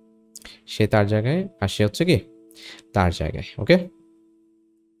গেছে না? সে তার জায়গায় আর সে হচ্ছে কি তার জায়গায়, ওকে।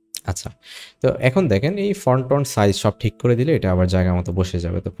 আচ্ছা, তো এখন দেখেন এই ফন্ট টন্ট সাইজ সব ঠিক করে দিলে এটা আবার জায়গা মতো বসে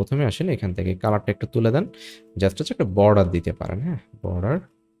যাবে। তো প্রথমে আসেন এখান থেকে কালারটা একটু তুলে দেন, জাস্ট হচ্ছে একটা বর্ডার দিতে পারেন, হ্যাঁ, বর্ডার,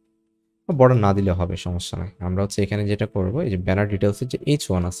 বর্ডার না দিলে হবে, সমস্যা নাই। আমরা হচ্ছে এখানে যেটা করব এই যে ব্যানার ডিটেলসের যে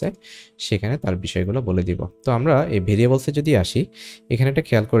H1 আছে সেখানে তার বিষয়গুলো বলে দিব। তো আমরা এই ভেরিয়েবলসে যদি আসি, এখানে একটা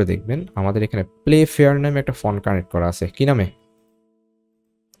খেয়াল করে দেখবেন আমাদের এখানে প্লে ফেয়ার নামে একটা ফন্ট কানেক্ট করা আছে। কি নামে?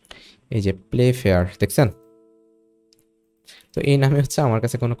 এই যে প্লে ফেয়ার, দেখছেন? তো এই নামে হচ্ছে আমার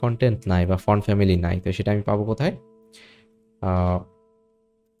কাছে কোনো কন্টেন্ট নাই বা ফন্ট ফ্যামিলি নাই, তো সেটা আমি পাবো কোথায়?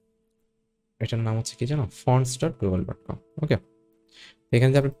 এটার নাম হচ্ছে কি জানো, fonts.google.com, ওকে।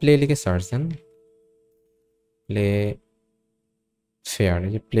 এখানে যে আপনি প্লে লিখে সার্চ দেন, প্লে ফেয়ার,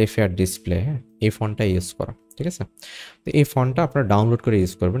 এই যে প্লে ফেয়ার ডিসপ্লে, হ্যাঁ, এই ফন্টটা ইউজ করা, ঠিক আছে? তো এই ফন্টটা আপনারা ডাউনলোড করে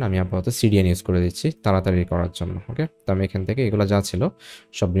ইউজ করবেন। আমি আপাতত সিডিএন ইউজ করে দিচ্ছি তাড়াতাড়ি করার জন্য, ওকে। তো আমি এখান থেকে এগুলো যা ছিল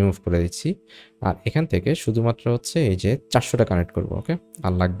সব রিমুভ করে দিচ্ছি, আর এখান থেকে শুধুমাত্র হচ্ছে এই যে 400টা কানেক্ট করবো, ওকে,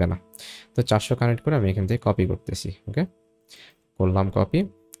 আর লাগবে না। তো 400 কানেক্ট করে আমি এখান থেকে কপি করতেছি, ওকে, করলাম কপি।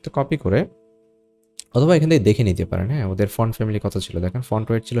 তো কপি করে অথবা এখান থেকে দেখে নিতে পারেন, হ্যাঁ, ওদের ফন্ট ফ্যামিলি কত ছিল, দেখেন ফন্ট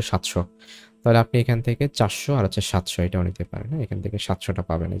ওয়েট ছিল 700, তাহলে আপনি এখান থেকে 400 আর হচ্ছে 700 এটাও নিতে পারেন, হ্যাঁ, এখান থেকে 700টা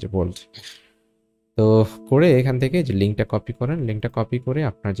পাবেন, এই যে বোল্ড। তো করে এখান থেকে যে লিঙ্কটা কপি করেন, লিঙ্কটা কপি করে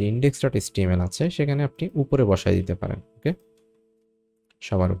আপনার যে index.html আছে সেখানে আপনি উপরে বসায় দিতে পারেন, ওকে,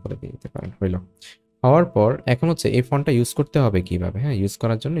 সবার উপরে দিয়ে দিতে পারেন, হইল। হওয়ার পর এখন হচ্ছে এই ফন্টটা ইউজ করতে হবে কিভাবে, হ্যাঁ, ইউজ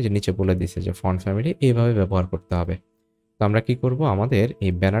করার জন্য যে নিচে বলে দিছে যে ফন্ট ফ্যামিলি এইভাবে ব্যবহার করতে হবে। তো আমরা কি করব, আমাদের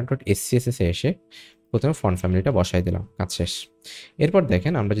এই banner.scss এ এসে প্রথমে ফন্ট ফ্যামিলিটা বসাই দিলাম, কাজ শেষ। এরপর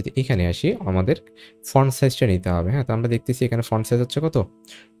দেখেন আমরা যদি এখানে আসি আমাদের ফন্ট সাইজটা নিতে হবে, হ্যাঁ। তো আমরা দেখতেছি এখানে ফন্ট সাইজ হচ্ছে কত,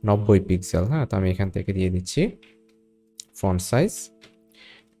 90 পিক্সেল, হ্যাঁ। তো আমি এখান থেকে দিয়ে দিচ্ছি ফন্ট সাইজ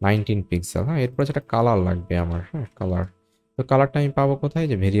 19 পিক্সেল, হ্যাঁ। এরপর যেটা কালার লাগবে আমার, হ্যাঁ, কালার। তো কালারটা আমি পাবো কোথায়,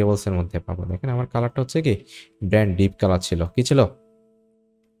 যে ভেরিয়েবলসের মধ্যে পাবো। দেখেন আমার কালারটা হচ্ছে কি ব্র্যান্ড ডিপ কালার ছিল, কি ছিল,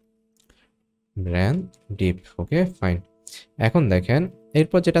 ব্র্যান্ড ডিপ, ওকে ফাইন। এখন দেখেন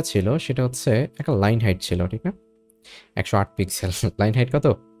এরপর যেটা ছিল সেটা হচ্ছে একটা লাইন হাইট ছিল, ঠিক না, 108 পিক্সেল। লাইন হাইট কত,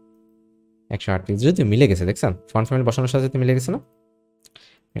 108 পিক্সেল, যদি মিলে গেছে, দেখছেন ফন্ট ফ্যামিলি বসানোর সাথে সাথে মিলে গেছে না,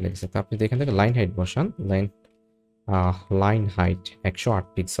 মিলে গেছে। তো আপনি এখান থেকে লাইন হাইট বসান, লাইন হাইট 108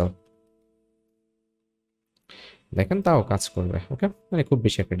 পিক্সেল, দেখেন তাও কাজ করবে, ওকে, মানে খুব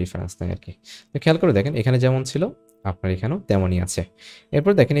বেশি একটা ডিফারেন্স নাই আর কি। তো খেয়াল করে দেখেন এখানে যেমন ছিল আপনার এখানেও তেমনই আছে।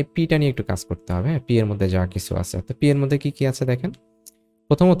 এরপর দেখেন এই পিটা নিয়ে একটু কাজ করতে হবে, হ্যাঁ, পি এর মধ্যে যা কিছু আছে। তো পি এর মধ্যে কি কি আছে দেখেন,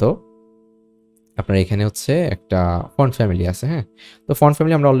 প্রথমত আপনার এখানে হচ্ছে একটা ফন্ট ফ্যামিলি আছে, হ্যাঁ। তো ফন্ট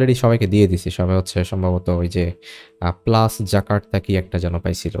ফ্যামিলি আমরা অলরেডি সবাইকে দিয়ে দিছি, সবাই হচ্ছে সম্ভবত ওই যে প্লাস জাকার্তা কি একটা যেন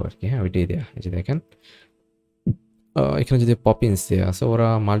পাইছিল আর কি, হ্যাঁ, ওইটাই দেয়া, এই যে দেখেন এখানে যদি পপিন্স দেওয়া আছে, ওরা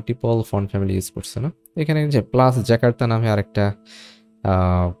মাল্টিপল ফন্ট ফ্যামিলি ইউজ করছে না? এখানে যে প্লাস জ্যাকার্তা নামে আরেকটা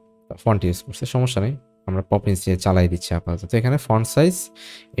ফন্ট ইউজ করছে, সমস্যা নেই, আমরা পপিন্স দিয়ে চালাই দিচ্ছি আপাতত। তো এখানে ফন্ট সাইজ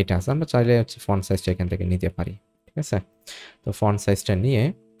এটা আছে, আমরা চাইলে হচ্ছে ফন্ট সাইজটা এখান থেকে নিতে পারি, ঠিক আছে? তো ফন্ট সাইজটা নিয়ে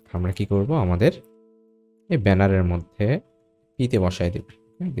আমরা কি করব, আমাদের এই ব্যানারের মধ্যে পিতে বসাই দিব,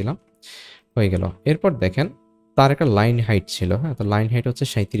 দিলাম, হয়ে গেল। এরপর দেখেন তার একটা লাইন হাইট ছিল, হ্যাঁ, তো লাইন হাইট হচ্ছে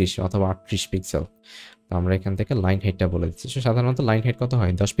 37 অথবা 38 পিক্সেল। তো আমরা এখান থেকে লাইন হাইটটা বলে দিচ্ছি। সাধারণত লাইন হাইট কত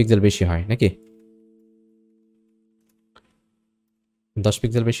হয়, 10 পিক্সেল বেশি হয় নাকি? 10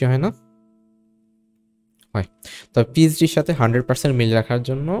 পিক্সেল বেশি হয় না? হয়। তো পিএইচডির সাথে 100% মিল রাখার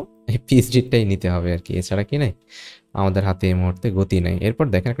জন্য এই পিএইচডিটাই নিতে হবে আর কি, এছাড়া কি নাই, আমাদের হাতে এই মুহূর্তে গতি নেই। এরপর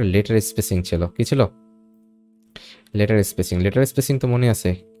দেখেন একটা লেটার স্পেসিং ছিল, কি ছিল? Letter spacing. লেটার স্পেসিং তো মনে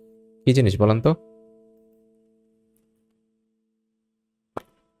আছে, কি জিনিস বলেন তো?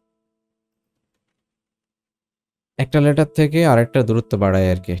 একটা লেটার থেকে আরেকটা দূরত্ব বাড়ায়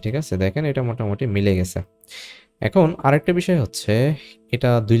আর কি, ঠিক আছে? দেখেন এটা মোটামুটি মিলে গেছে। এখন আরেকটা বিষয় হচ্ছে, এটা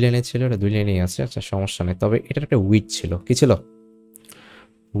 2 লাইনে ছিল, এটা 2 লাইনেই আছে, আচ্ছা সমস্যা নেই। তবে এটার একটা উইডথ ছিল, কি ছিল?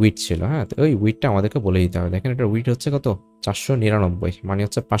 উইডথ ছিল, হ্যাঁ। তো ওই উইডথটা আমাদেরকে বলে দিতে হবে। দেখেন এটার উইডথ হচ্ছে কত? 499, মানে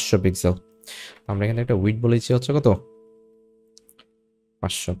হচ্ছে 500 পিক্সেল। আমরা এখানে একটা উইডথ বলেছি হচ্ছে কত?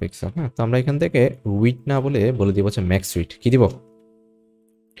 500 পিক্সেল, হ্যাঁ। তো আমরা এখান থেকে উইডথ না বলে দিব হচ্ছে ম্যাক্স উইডথ। কি দিব?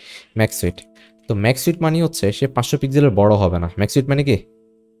 Max width. তো ম্যাক্স উইডথ মানে হচ্ছে সে 500 পিক্সেলের বড় হবে না। ম্যাক্স উইডথ মানে কি?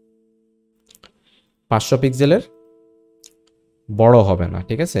 500 পিক্সেলের বড় হবে না,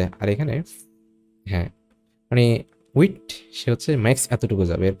 ঠিক আছে? আর এখানে হ্যাঁ, মানে উইডথ সে হচ্ছে ম্যাক্স এতটুকু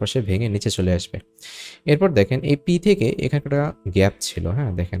যাবে, এরপর সে ভেঙে নিচে চলে আসবে। এরপর দেখেন এই পি থেকে এখানে একটা গ্যাপ ছিল,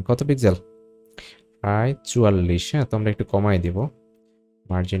 হ্যাঁ, দেখেন কত পিক্সেল? প্রায় 44, হ্যাঁ। তো আমরা একটু কমাই দিব,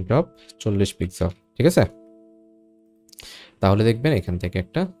 মার্জিন টপ 40 পিক্সেল, ঠিক আছে? তাহলে দেখবেন এখান থেকে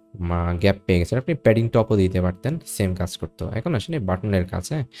একটা গ্যাপ পেয়ে গেছে। আপনি প্যাডিং টপও দিতে পারতেন, সেম কাজ করতো। এখন আসেন এই বাটনের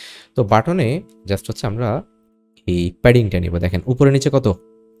কাছে। তো বাটনে জাস্ট হচ্ছে আমরা এই প্যাডিংটা নিব। দেখেন উপরে নিচে কত?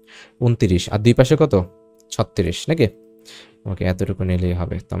 29, আর দুই পাশে কত? 36 নাকি? ওকে, এতটুকু নিলেই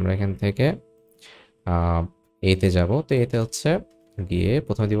হবে। তো আমরা এখান থেকে এতে যাব। তো এতে হচ্ছে গিয়ে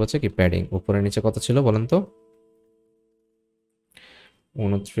প্রথমে দিব হচ্ছে কি প্যাডিং। উপরে নিচে কত ছিল বলেন তো?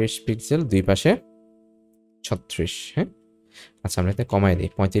 29 পিক্সেল, দুই পাশে 36, হ্যাঁ। আচ্ছা আমরা এতে কমাই দিই,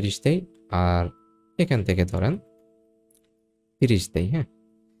 35 দেই, আর এখান থেকে ধরেন 30 দেই, হ্যাঁ।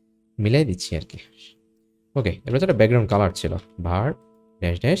 মিলাই দিচ্ছি আর কি। ওকে, এবার যেটা ব্যাকগ্রাউন্ড কালার ছিল, ভার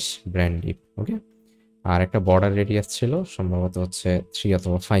ড্যাশ ড্যাশ ব্র্যান্ড ডিপ, ওকে। আর একটা বর্ডার রেডিয়াস ছিল সম্ভবত হচ্ছে 3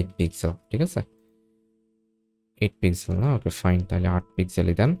 অথবা 5 পিক্সেল, ঠিক আছে? 8 পিক্সেল না? ওকে ফাইন, তাহলে 8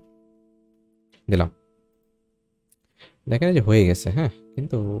 পিক্সেলই দেন, দিলাম। দেখেন এই যে হয়ে গেছে, হ্যাঁ।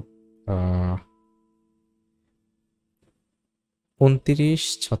 কিন্তু 29,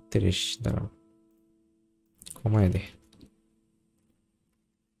 36 দাঁড়াও, কমায় দে,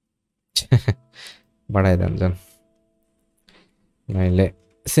 বাড়ায় দেন যান, নাইলে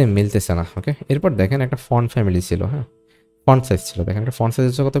সেম মিলতেছে না। ওকে, এরপর দেখেন একটা ফন্ট ফ্যামিলি ছিল, হ্যাঁ, ফন্ট সাইজ ছিল। দেখেন একটা ফন্ট সাইজ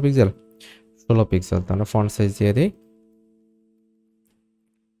হচ্ছে কত পিক্সেল? 16 পিক্সেল। তো আমরা ফন্ট সাইজ দিয়ে দিই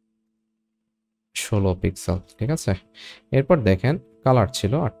 16 পিক্সেল, ঠিক আছে? এরপর দেখেন কালার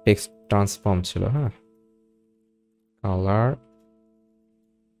ছিল আর টেক্সট ট্রান্সফর্ম ছিল, হ্যাঁ। কালার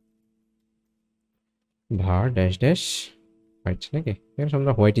ভার ড্যাশ ড্যাশ হোয়াইট নাকি? এখানে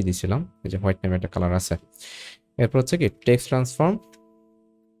আমরা হোয়াইটই দিয়েছিলাম, এই যে হোয়াইট নামে একটা কালার আছে। এরপর হচ্ছে কি টেক্সট ট্রান্সফর্ম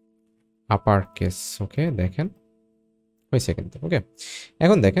আপার কেস, ওকে। দেখেন হয়েছে কিন্তু, ওকে।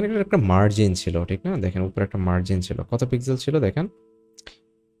 এখন দেখেন এখানে একটা মার্জিন ছিল, ঠিক না? দেখেন উপরে একটা মার্জিন ছিল, কত পিক্সেল ছিল দেখেন?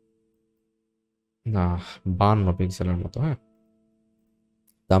 না, 52 পিক্সেলের মতো, হ্যাঁ।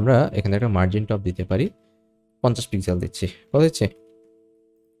 তো আমরা এখানে একটা মার্জিন টপ দিতে পারি, 50 পিক্সেল দিচ্ছি। কত দিচ্ছি?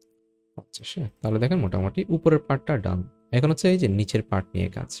 50, হ্যাঁ। তাহলে দেখেন মোটামুটি উপরের পার্টটা ডান। এখন হচ্ছে এই যে নিচের পার্ট নিয়ে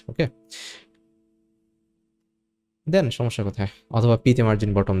কাজ, ওকে। দেন সমস্যা কোথায়? অথবা পিতে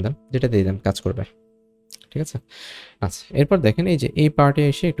মার্জিন বটম দেন, যেটা দিয়ে দেন কাজ করবে, ঠিক আছে? আচ্ছা এরপর দেখেন এই যে এই পার্টে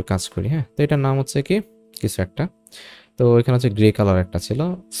এসে একটু কাজ করি, হ্যাঁ। তো এটার নাম হচ্ছে কি কিছু একটা, তো এখানে হচ্ছে গ্রে কালার একটা ছিল,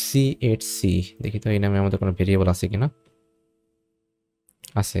 C8C। দেখি তো এই নামে আমাদের কোনো ভেরিয়েবল আছে কিনা।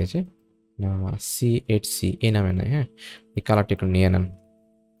 আছে, এই যে C8C এই নামে নাই, হ্যাঁ। এই কালারটা একটু নিয়ে নেন,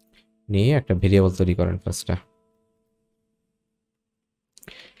 নিয়ে একটা ভেরিয়েবল তৈরি করেন ফার্স্টটা।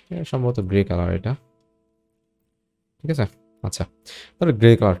 সম্ভবত গ্রে কালার এটা, ঠিক আছে? আচ্ছা, তাহলে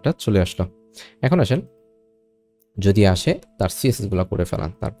গ্রে কালারটা চলে আসলো। এখন আসেন, যদি আসে তার সিএসএস গুলো করে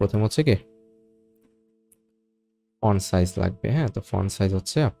ফেলান। তার প্রথম হচ্ছে কি ফন্ট সাইজ লাগবে, হ্যাঁ। তো ফন্ট সাইজ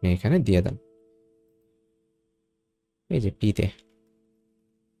হচ্ছে আপনি এখানে দিয়ে দেন, এই যে পিতে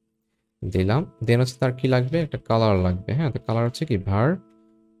দিলাম। দেন হচ্ছে তার কি লাগবে, একটা কালার লাগবে, হ্যাঁ। তো কালার হচ্ছে কি ভার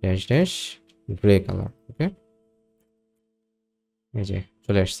ড্যাশ ড্যাশ গ্রে কালার, ওকে। এই যে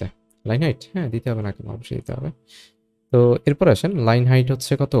চলে আসছে লাইন হাইট, হ্যাঁ দিতে হবে না, কেন অবশ্যই দিতে হবে। তো এরপর আসেন লাইন হাইট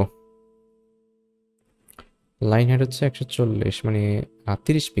হচ্ছে কত, লাইন হাইট হচ্ছে 140 মানে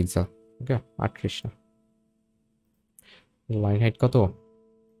 30 পিক্সেল। ওকে 38 না, লাইন হাইট কত,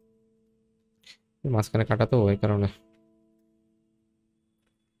 মাঝখানে কাটা তো ওই কারণে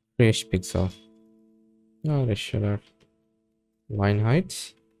 30 পিক্সেল। আরে শালা, line height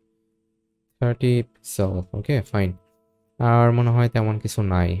 30 pixel. Okay fine. আর মনে হয় তেমন কিছু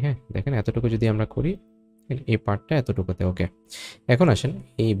নাই, হ্যাঁ দেখেন এতটুকু যদি আমরা করি, এই পার্টটা এতটুকুতে ওকে। এখন আসেন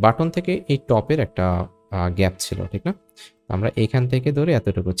এই বাটন থেকে এই টপের একটা গ্যাপ ছিল, ঠিক না? আমরা এখান থেকে ধরে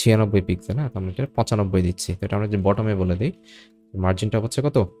এতটুকু 96 পিক্সেল, হ্যাঁ আমরা এটা 95 দিচ্ছি, তো এটা আমরা যে বটমে বলে দিই, মার্জিনটা হচ্ছে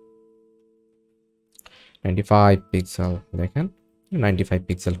কত, 95 পিক্সেল। দেখেন 95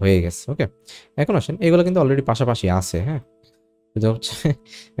 পিক্সেল হয়ে গেছে। ওকে এখন আসেন এগুলো কিন্তু অলরেডি পাশাপাশি আছে, হ্যাঁ শুধু হচ্ছে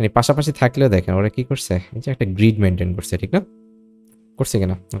মানে পাশাপাশি থাকলেও দেখেন ওরা কি করছে, এই যে একটা গ্রিড মেনটেন করছে, ঠিক না? করছে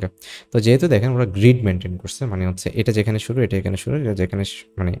কিনা? ওকে। তো যেহেতু দেখেন ওরা গ্রিড মেনটেন করছে, মানে হচ্ছে এটা যেখানে শুরু, এটা এখানে শুরু, এটা যেখানে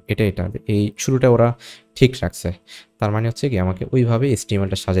মানে এটা এই শুরুটা ওরা ঠিক রাখছে। তার মানে হচ্ছে কি আমাকে ওইভাবে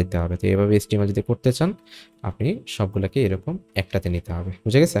এস্টিমেলটা সাজাইতে হবে। তো এইভাবে এস্টিমেল যদি করতে চান আপনি সবগুলোকে এরকম একটাতে নিতে হবে,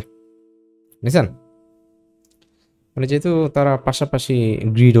 বুঝে গেছে? বুঝছেন? মানে যেহেতু তারা পাশাপাশি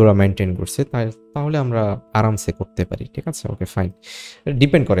গ্রিড ওরা মেনটেন করছে, তাই তাহলে আমরা আরামসে করতে পারি, ঠিক আছে? Okay fine.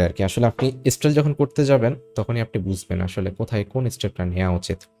 ডিপেন্ড করে আর কি, আসলে আপনি স্টাইল যখন করতে যাবেন তখনই আপনি বুঝবেন আসলে কোথায় কোন স্টেপটা নেওয়া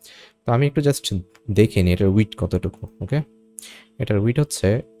উচিত। তো আমি একটু জাস্ট দেখে নিই এটার উইথ কতটুকু। ওকে এটার উইথ হচ্ছে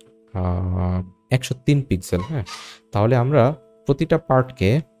 103 পিক্সেল, হ্যাঁ তাহলে আমরা প্রতিটা পার্টকে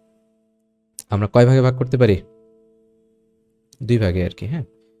আমরা কয় ভাগে ভাগ করতে পারি, 2 ভাগে আর কি, হ্যাঁ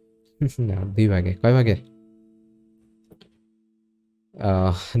না 2 ভাগে, কয় ভাগে,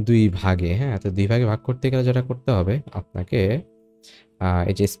 আহ 2 ভাগে, হ্যাঁ তো 2 ভাগে ভাগ করতে গেলে যেটা করতে হবে আপনাকে,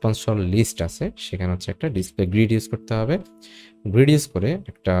 এই যে স্পন্সর লিস্ট আছে সেখানে হচ্ছে একটা ডিসপ্লে গ্রিড ইউজ করতে হবে। গ্রিড ইউজ করে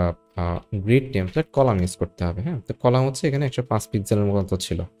একটা গ্রিড টেমপ্লেট কলাম ইউজ করতে হবে, হ্যাঁ তো কলাম হচ্ছে এখানে 105 পিক্সেলের মতো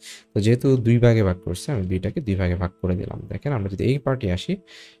ছিল। তো যেহেতু 2 ভাগে ভাগ করছে আমি 2টাকে 2 ভাগে ভাগ করে দিলাম। দেখেন আমরা যদি এই পার্টি আসি,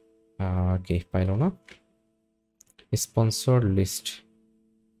 কে পাইলো না, স্পন্সর লিস্ট,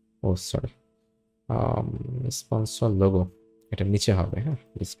 ও সরি স্পন্সর লোগো, এটা নিচে হবে, হ্যাঁ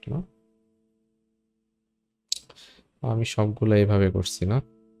লিস্ট না, আমি সবগুলো এইভাবে করছি না।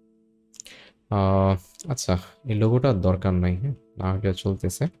 আহ, আচ্ছা এই লোগোটার দরকার নাই, হ্যাঁ না হলে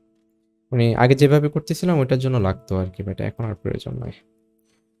চলতেছে, মানে আগে যেভাবে করতেছিলাম ওইটার জন্য লাগতো আর কি, বাট এখন আর প্রয়োজন নাই,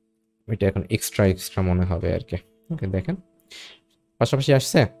 ওইটা এখন এক্সট্রা এক্সট্রা মনে হবে আর কি। ওকে দেখেন পাশাপাশি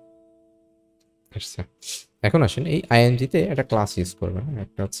আসছে, আসছে। এখন আসেন এই আইএনজিতে একটা ক্লাস ইউজ করবেন, হ্যাঁ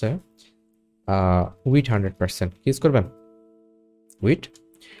একটা হচ্ছে উইথ 100% ইউজ করবেন, with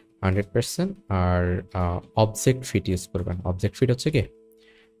 100%, R object fit use করবেন। অবজেক্ট ফিট হচ্ছে কি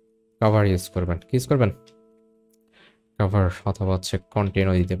কভার ইউজ করবেন, কি ইউজ করবেন, কভার, অথবা হচ্ছে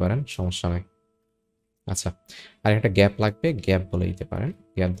কন্টেনও দিতে পারেন, সমস্যা নাই। আচ্ছা আর একটা গ্যাপ লাগবে, গ্যাপ বলে দিতে পারেন,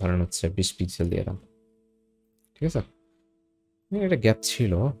 গ্যাপ ধরেন হচ্ছে 20 পিক্সেল দিয়ে দেন, ঠিক আছে? একটা গ্যাপ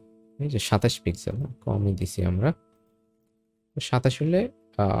ছিল এই যে 27 পিক্সেল, কমই দিছি আমরা, 27 হলে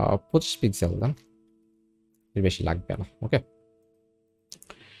 25 পিক্সেল দেন, এর বেশি লাগবে না। ওকে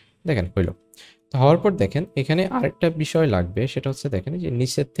দেখেন হইলো। তো হওয়ার পর দেখেন এখানে আরেকটা বিষয় লাগবে, সেটা হচ্ছে দেখেন যে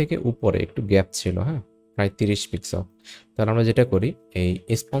নিচের থেকে উপরে একটু গ্যাপ ছিল, হ্যাঁ প্রায় 30 পিক্সেল। তাহলে আমরা যেটা করি এই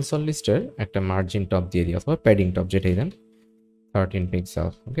স্পন্সর লিস্টের একটা মার্জিন টপ দিয়ে দিই, অথবা প্যাডিং টপ যেটাই দেন 13 পিক্সেল।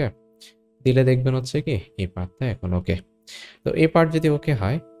 ওকে দিলে দেখবেন হচ্ছে কি এই পার্টটা এখন ওকে। তো এই পার্ট যদি ওকে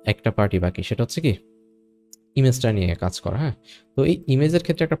হয়, একটা পার্টই বাকি, সেটা হচ্ছে কি ইমেজটা নিয়ে কাজ করা, হ্যাঁ তো এই ইমেজের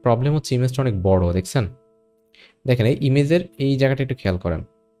ক্ষেত্রে একটা প্রবলেম হচ্ছে ইমেজটা অনেক বড়, দেখছেন? দেখেন এই ইমেজের এই জায়গাটা একটু খেয়াল করেন,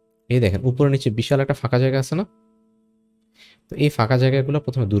 এই দেখেন উপরে নিচে বিশাল একটা ফাঁকা জায়গা আছে না? তো এই ফাঁকা জায়গাগুলো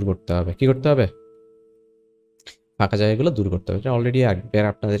প্রথমে দূর করতে হবে। কি করতে হবে? ফাঁকা জায়গাগুলো দূর করতে হবে। এটা অলরেডি একবার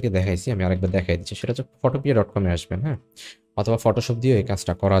আপনাদেরকে দেখাইছি, আমি আরেকবার দেখাই দিচ্ছি। সেটা হচ্ছে photopia.com এ আসবেন, হ্যাঁ অথবা ফটোশপ দিয়েও এই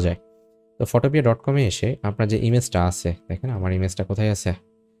কাজটা করা যায়। তো photopia.com এ এসে আপনার যে ইমেজটা আছে, দেখেন আমার ইমেজটা কোথায় আছে,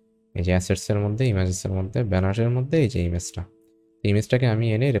 এই যে অ্যাসেটসের মধ্যে, ইমেজেসের মধ্যে, ব্যানারের মধ্যে, এই যে ইমেজটা, ইমেজটাকে আমি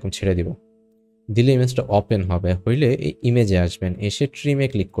এনে এরকম ছেড়ে দিব, দিলে ইমেজটা ওপেন হবে, হইলে এই ইমেজে আসবেন, এসে ট্রিমে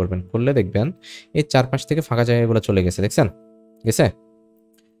ক্লিক করবেন, করলে দেখবেন এই চারপাশ থেকে ফাঁকা জায়গাগুলো চলে গেছে, দেখছেন? গেছে?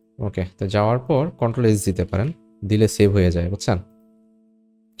 ওকে তো যাওয়ার পর কন্ট্রোল এস দিতে পারেন, দিলে সেভ হয়ে যায়, বুঝছেন?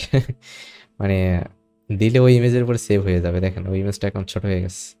 মানে দিলে ওই ইমেজের উপরে সেভ হয়ে যাবে, দেখেন ওই ইমেজটা এখন ছোট হয়ে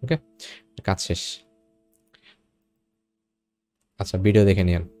গেছে। ওকে কাজ শেষ। আচ্ছা ভিডিও দেখে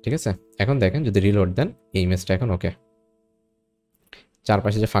নিন, ঠিক আছে? এখন দেখেন যদি রিলোড দেন এই ইমেজটা এখন ওকে,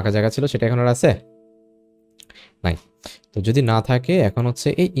 চারপাশে যে ফাঁকা জায়গা ছিল সেটা এখন আর আছে নাই। তো যদি না থাকে এখন হচ্ছে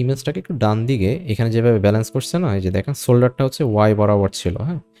এই ইমেজটাকে একটু ডান দিকে, এখানে যেভাবে ব্যালেন্স করছে না, এই যে দেখেন শোল্ডারটা হচ্ছে ওয়াই বরাবর ছিল,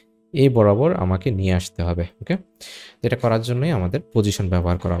 হ্যাঁ এই বরাবর আমাকে নিয়ে আসতে হবে। ওকে, যেটা করার জন্যই আমাদের পজিশন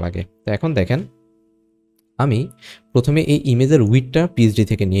ব্যবহার করা লাগে। তো এখন দেখেন আমি প্রথমে এই ইমেজের উইডটা পিএইচডি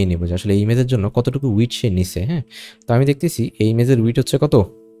থেকে নিয়ে নেব যে আসলে এই ইমেজের জন্য কতটুকু উইড সে নিছে। হ্যাঁ, তো আমি দেখতেছি এই ইমেজের উইড হচ্ছে কত,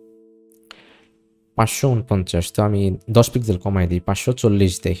 549। তো আমি 10 পিক্সেল কমাই দিই,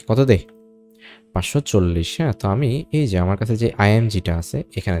 540 দেই। কত দেই? 540। হ্যাঁ, তো আমি এই যে আমার কাছে যে আইএমজিটা আছে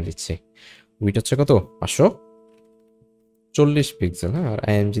এখানে দিচ্ছি, উইড হচ্ছে কত, 540 পিক্সেল। হ্যাঁ, আর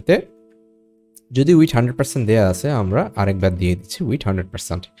আইএমজিতে যদি উইড 100% দেওয়া আছে আমরা আরেকবার দিয়ে দিচ্ছি উইড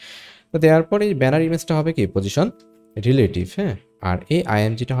 100%। তো দেওয়ার পরে এই ব্যানার ইমেজটা হবে কি পজিশন রিলেটিভ। হ্যাঁ, আর এই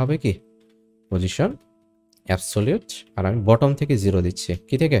আইএমজিটা হবে কি পজিশন অ্যাবসলিউট। আর আমি বটম থেকে 0 দিচ্ছি,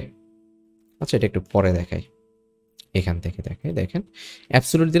 কি থেকে? আচ্ছা, এটা একটু পরে দেখাই, এখান থেকে দেখাই। দেখেন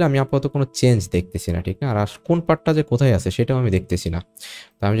অ্যাবসলিউট দিলে আমি আপাতত কোনো চেঞ্জ দেখতেছি না, ঠিক না? আর কোন পার্টটা যে কোথায় আছে সেটাও আমি দেখতেছি না।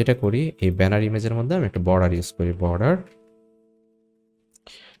 তো আমি যেটা করি এই ব্যানার ইমেজের মধ্যে আমি একটা বর্ডার ইউজ করি, বর্ডার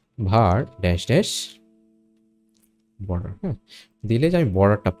ভার ড্যাশ ড্যাশ বর্ডার। হ্যাঁ, দিলে যে আমি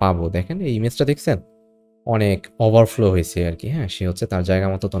বর্ডারটা পাবো। দেখেন এই ইমেজটা দেখছেন অনেক ওভারফ্লো হয়েছে আর কি। হ্যাঁ, সে হচ্ছে তার জায়গা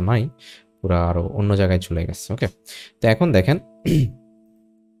মতো তো নাই, পুরো আরো অন্য জায়গায় চলে গেছে। ওকে, তো এখন দেখেন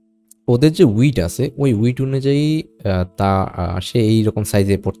ওদের যে উইট আছে ওই উইট অনুযায়ী তা সে এইরকম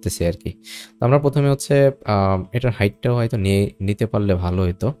সাইজে পড়তেছে আর কি। তো আমরা প্রথমে হচ্ছে এটার হাইটটাও হয়তো নিয়ে নিতে পারলে ভালো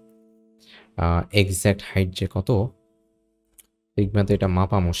হতো। এক্স্যাক্ট হাইট যে কত ফিগমাতে এটা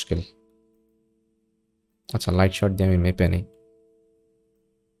মাপা মুশকিল। আচ্ছা, লাইট শট দিয়ে আমি মেপে নিই।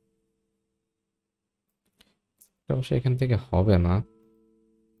 অবশ্য এখান থেকে হবে না,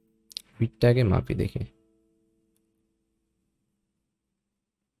 উইটটা আগে মাপি দেখি।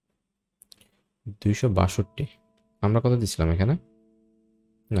 262। আমরা কত দিছিলাম এখানে?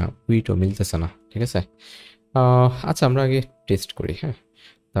 না, উইটও মিলতেছে না। ঠিক আছে, আচ্ছা আমরা আগে টেস্ট করি। হ্যাঁ,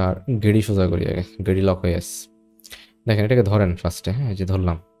 তার গেড়ি সোজা করি আগে, গেড়ি লক হয়ে আছে। দেখেন এটাকে ধরেন ফার্স্টে। হ্যাঁ, এই যে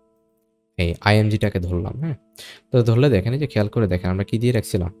ধরলাম, এই আইএমজিটাকে ধরলাম। হ্যাঁ, তো ধরলে দেখেন এই যে খেয়াল করে দেখেন আমরা কি দিয়ে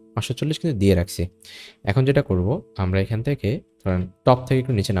রাখছিলাম, 540 কিন্তু দিয়ে রাখছি। এখন যেটা করব আমরা এখান থেকে ধরেন টপ থেকে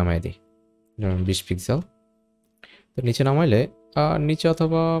একটু নিচে নামাই দিই, যেমন 20 পিক্সেল। তো নিচে নামাইলে নিচে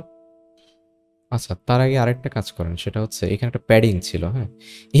অথবা আচ্ছা তার আগে আরেকটা কাজ করেন, সেটা হচ্ছে এখানে একটা প্যাডিং ছিল। হ্যাঁ,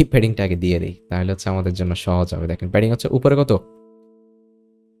 এই প্যাডিংটা আগে দিয়ে দিই, তাহলে হচ্ছে আমাদের জন্য সহজ হবে। দেখেন প্যাডিং হচ্ছে উপরে কত,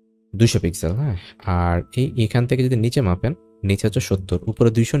 200 পিক্সেল। হ্যাঁ, আর এখান থেকে যদি নিচে মাপেন, নিচে হচ্ছে 70, উপরে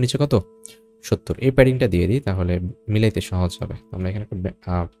 200, নিচে কত, 70। এই প্যাডিংটা দিয়ে দিই তাহলে মিলাইতে সহজ হবে। আমরা এখানে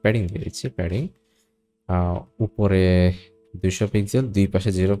একটা প্যাডিং দিয়ে দিচ্ছি, প্যাডিং উপরে 200 পিক্সেল, দুই পাশে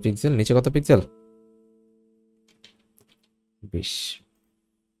 0 পিক্সেল, নিচে কত পিক্সেল, 20।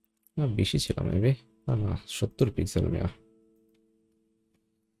 না, বেশি ছিল মেবি, না 70 পিক্সেল। মেয়া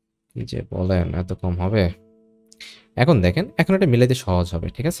কি যে বলেন, এত কম হবে? এখন দেখেন এখন এটা মিলাইতে সহজ হবে।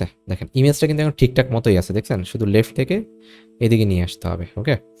 ঠিক আছে, দেখেন ইমেজটা কিন্তু এখন ঠিকঠাক মতোই আছে, দেখছেন? শুধু লেফট থেকে এদিকে নিয়ে আসতে হবে।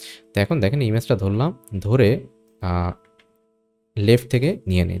 ওকে, তো এখন দেখেন ইমেজটা ধরলাম, ধরে লেফট থেকে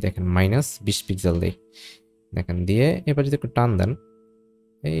নিয়ে নিই। দেখেন -20 পিক্সেল দিই। দেখেন দিয়ে এবার যদি একটু টান দেন,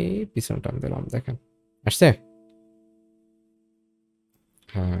 এই পিছনে টান দিলাম, দেখেন আসছে।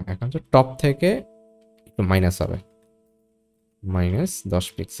 হ্যাঁ, এখন তো টপ থেকে একটু মাইনাস হবে, -10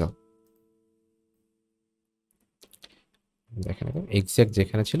 পিক্সেল। দেখেন এখন এক্স্যাক্ট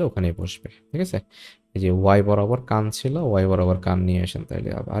যেখানে ছিল ওখানেই বসবে। ঠিক আছে, এই যে ওয়াই বরাবর কান ছিল, ওয়াই বরাবর কান নিয়ে আসেন, তাইলে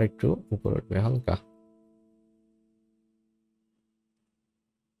আবার একটু উপরে উঠবে হালকা।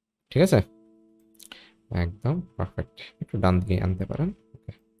 ঠিক আছে, একদম পারফেক্ট। একটু ডান দিকে আনতে পারেন।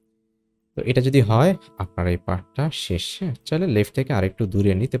 ওকে, তো এটা যদি হয় আপনার এই পার্টটা শেষ। হ্যাঁ, চাইলে লেফট থেকে আরেকটু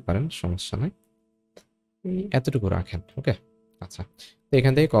দূরে নিতে পারেন, সমস্যা নাই। এই এতটুকু রাখেন। ওকে, আচ্ছা, তো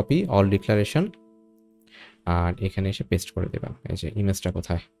এখান থেকে কপি অল ডিক্লারেশন, আর এখানে এসে পেস্ট করে দেবেন। এই যে ইমেজটা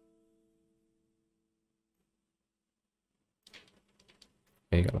কোথায়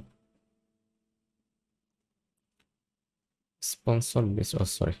হয়ে গেল, স্পন্সর বেস, ও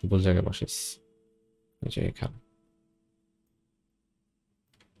সরি ভুল জায়গায় বসিস, এই যে এখানে।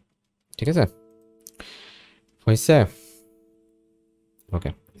 ঠিক আছে, হয়েছে। ওকে,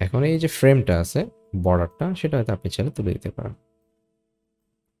 এখন এই যে ফ্রেমটা আছে, বর্ডারটা, সেটা হয়তো আপনি চাইলে তুলে দিতে পারেন।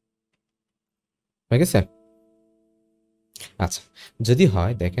 হয়ে গেছে। আচ্ছা, যদি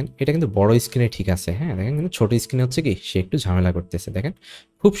হয় দেখেন এটা কিন্তু বড় স্ক্রিনে ঠিক আছে। হ্যাঁ, দেখেন কিন্তু ছোট স্ক্রিনে হচ্ছে কি সে একটু ঝামেলা করতেছে। দেখেন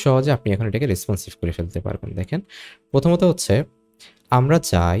খুব সহজে আপনি এখন এটাকে রেসপন্সিভ করে ফেলতে পারবেন। দেখেন প্রথমত হচ্ছে আমরা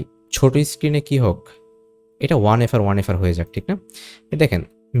চাই ছোট স্ক্রিনে কি হোক, এটা 1FR হয়ে যাক, ঠিক না? দেখেন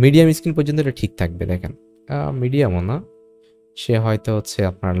মিডিয়াম স্ক্রিন পর্যন্ত এটা ঠিক থাকবে। দেখেন মিডিয়ামও না, সে হয়তো হচ্ছে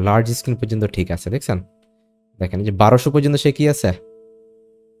আপনার লার্জ স্ক্রিন পর্যন্ত ঠিক আছে। দেখছেন, দেখেন যে 1200 পর্যন্ত সে কি আছে,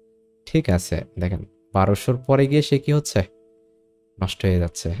 ঠিক আছে। দেখেন 1200-র পরে গিয়ে সে কি হচ্ছে, নষ্ট হয়ে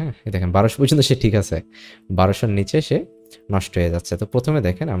যাচ্ছে। হ্যাঁ, এই দেখেন 1200 পর্যন্ত সে ঠিক আছে, 1200-র নিচে সে নষ্ট হয়ে যাচ্ছে। তো প্রথমে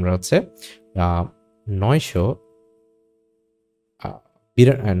দেখেন আমরা হচ্ছে 900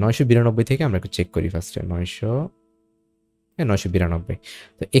 992 থেকে আমরা একটু চেক করি ফার্স্টে 992।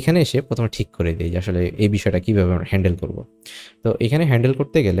 তো এখানে এসে প্রথমে ঠিক করে দিই যে আসলে এই বিষয়টা কীভাবে আমরা হ্যান্ডেল করব। তো এখানে হ্যান্ডেল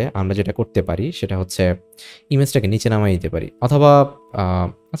করতে গেলে আমরা যেটা করতে পারি সেটা হচ্ছে ইমেজটাকে নিচে নামাই দিতে পারি, অথবা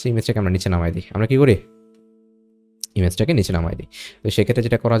আচ্ছা ইমেজটাকে আমরা নিচে নামাই দিই। আমরা কি করি, ইমেজটাকে নিচে নামাই দিই। তো সেক্ষেত্রে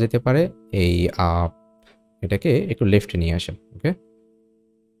যেটা করা যেতে পারে, এই এটাকে একটু লেফটে নিয়ে আসেন, ওকে,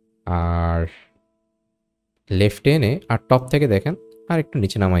 আর লেফটে এনে আর টপ থেকে দেখেন আর একটু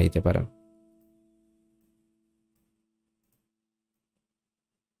নিচে নামাই দিতে পারেন।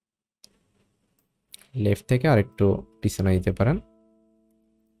 লেফট থেকে আর একটু পিছনে দিতে পারেন।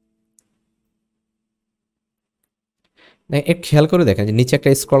 একটু খেয়াল করে দেখেন যে নিচে একটা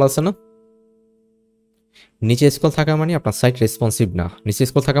স্ক্রল আছে না, নিচে স্ক্রল থাকা মানে আপনার সাইট রেসপন্সিভ না। নিচে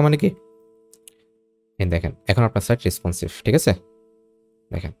স্ক্রল থাকা মানে কি, এই দেখেন এখন আপনার সাইট রেসপন্সিভ, ঠিক আছে।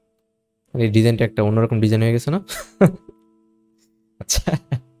 দেখেন এই ডিজাইনটা একটা অন্যরকম ডিজাইন হয়ে গেছে না? আচ্ছা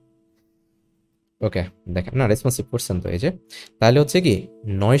ওকে, দেখেন না রেসপন্সিভ করছেন তো, এই যে তাহলে হচ্ছে কি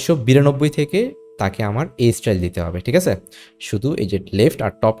 992 থেকে তাকে আমার এই স্টাইল দিতে হবে, ঠিক আছে। শুধু এই যে লেফট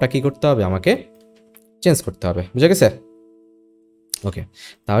আর টপটা কি করতে হবে, আমাকে চেঞ্জ করতে হবে, বুঝা গেছে? ওকে,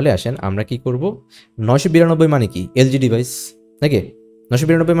 তাহলে আসেন আমরা কি করব। 992 মানে কি, এলজি ডিভাইস নাকি?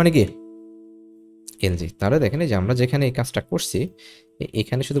 992 মানে কি এলজি। তাহলে দেখেন এই যে আমরা যেখানে এই কাজটা করছি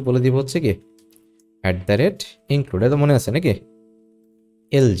এখানে শুধু বলে দিব হচ্ছে কি @include, এটা মনে আছে নাকি,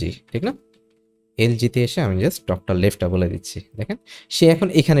 এলজি, ঠিক না? এলজিতে এসে আমি জাস্ট টপটা লেফটটা বলে দিচ্ছি। দেখেন সে এখন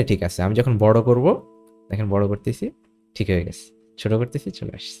এখানে ঠিক আছে। আমি যখন বড় করব, দেখেন বড় করতেছি ঠিক হয়ে গেছে, ছোট করতেছি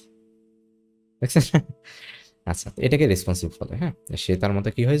চলে আসছে, দেখছেন? আচ্ছা, তো এটাকে রেসপন্সিভ বলে। হ্যাঁ, সে তার মতো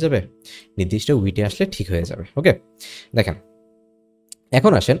কি হয়ে যাবে, নির্দিষ্ট উইটে আসলে ঠিক হয়ে যাবে। ওকে, দেখেন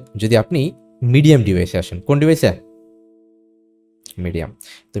এখন আসেন যদি আপনি মিডিয়াম ডিভাইসে আসেন, কোন ডিভাইসে, মিডিয়াম।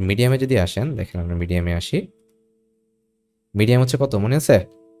 তো মিডিয়ামে যদি আসেন, দেখেন আমরা মিডিয়ামে আসি। মিডিয়াম হচ্ছে কত মনে আছে,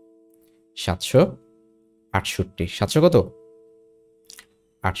 768, 700 কত,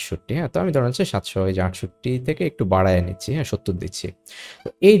 68। হ্যাঁ, তো আমি ধরেন হচ্ছে 700, এই যে 68 থেকে একটু বাড়ায় নিচ্ছি, হ্যাঁ 70 দিচ্ছি। তো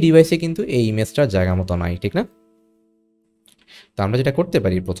এই ডিভাইসে কিন্তু এই ইমেজটার জায়গা মতো নাই, ঠিক না? তো আমরা যেটা করতে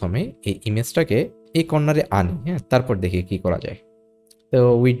পারি, প্রথমে এই ইমেজটাকে এই কর্নারে আনি, হ্যাঁ, তারপর দেখি কি করা যায়। তো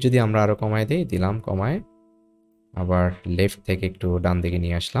উইড যদি আমরা আরো কমায় দিই, দিলাম কমায়, আবার লেফট থেকে একটু ডান দিকে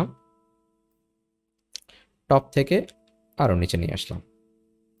নিয়ে আসলাম, টপ থেকে আরো নিচে নিয়ে আসলাম।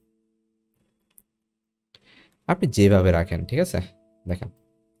 আপনি যেভাবে রাখেন, ঠিক আছে, দেখেন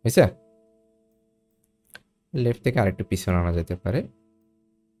হয়েছে। লেফট থেকে আরেকটু পিছনে আনা যেতে পারে,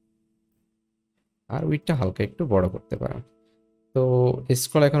 আর উইডটা হালকা একটু বড় করতে পারেন। তো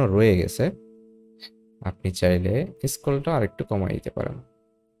স্ক্রল এখনো রয়ে গেছে, আপনি চাইলে স্ক্রলটা আরেকটু কমাই দিতে পারেন।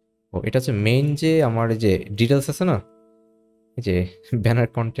 ও এটা হচ্ছে মেইন যে আমার যে ডিটেলস আছে না, এই যে ব্যানার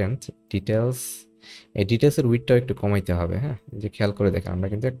কন্টেন্ট ডিটেলস, এই ডিটেলসের উইডটাও একটু কমাইতে হবে। হ্যাঁ, এই যে খেয়াল করে দেখেন আমরা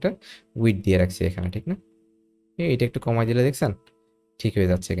কিন্তু একটা উইড দিয়ে রাখছি এখানে, ঠিক না? এইটা একটু কমাই দিলে দেখছেন ঠিক হয়ে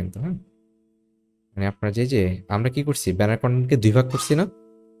যাচ্ছে কিন্তু। হ্যাঁ, মানে আপনার যে আমরা কি করছি, ব্যানার কন্টেন্টকে দুই ভাগ করছি না,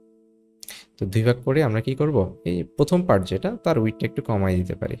 তো দুই ভাগ করে আমরা কি করব, এই প্রথম পার্ট যেটা তার উইডটা একটু কমাই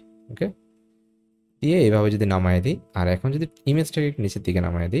দিতে পারি। ওকে, দিয়ে এইভাবে যদি নামায় দিই, আর এখন যদি ইমেজটাকে একটু নিচের দিকে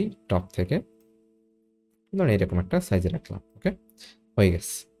নামায় দিই টপ থেকে, ধরুন এরকম একটা সাইজে রাখলাম। ওকে, হয়ে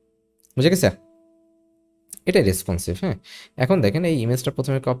গেছে, বুঝে গেছে? এটাই রেসপন্সিভ। হ্যাঁ, এখন দেখেন এই ইমেজটা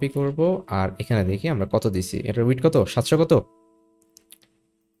প্রথমে কপি করব, আর এখানে দেখি আমরা কত দিছি, এটার উইড কত, 700 কত,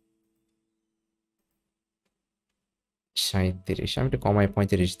 37। আমি একটু কমাই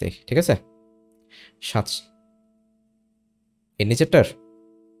 35 দেই, ঠিক আছে। 7, এর নিচেরটার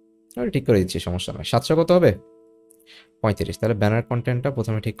আমি ঠিক করে দিচ্ছি, সমস্যা নয়। 700 কত হবে, 35। তাহলে ব্যানার কন্টেন্টটা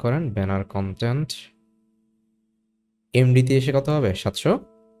প্রথমে ঠিক করেন, ব্যানার কন্টেন্ট এমডিতে এসে কত হবে, 700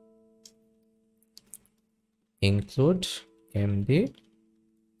 ইনক্লুড এমডি,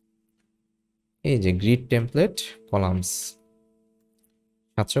 এই যে গ্রিড টেমপ্লেট কলামস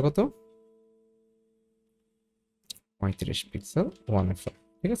 700 কত, 35 পিক্সেল 1f,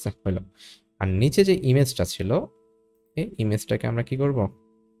 ঠিক আছে হইল। আর নিচে যে ইমেজটা ছিল, এই ইমেজটাকে আমরা কি করব,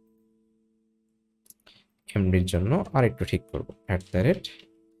 এমডির জন্য আর একটু ঠিক করব,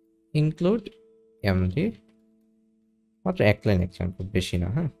 ইনক্লুড এমডি, মাত্র এক লাইন, খুব বেশি না।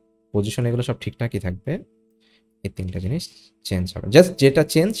 হ্যাঁ, পজিশন এগুলো সব ঠিকঠাকই থাকবে, এই তিনটা জিনিস চেঞ্জ হবে। জাস্ট যেটা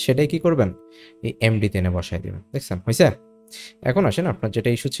চেঞ্জ সেটাই কি করবেন, এই এমডিতে এনে বসাই দেবেন, দেখছেন হয়েছে। এখন আসেন আপনার যেটা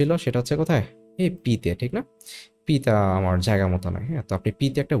ইস্যু ছিল সেটা হচ্ছে কোথায়, এই পিতে, ঠিক না? পিটা আমার জায়গা মতো নয়। হ্যাঁ, তো আপনি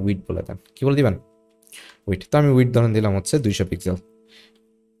পিতে একটা উইড বলে দেন, কি বলে দিবেন, উইড। তো আমি উইড ধরন দিলাম হচ্ছে 200 পিক্সেল।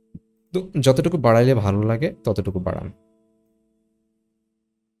 তো যতটুকু বাড়াইলে ভালো লাগে ততটুকু বাড়ান।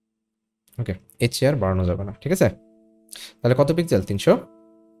 ওকে, এর চেয়ে আর বাড়ানো যাবে না, ঠিক আছে। তাহলে কত পিক্সেল?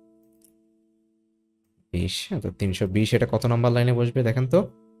 320। হ্যাঁ, তো 320 এটা কত নাম্বার লাইনে বসবে দেখেন তো?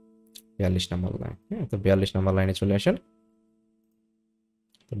 42 নাম্বার লাইন। হ্যাঁ, তো 42 নাম্বার লাইনে চলে আসেন।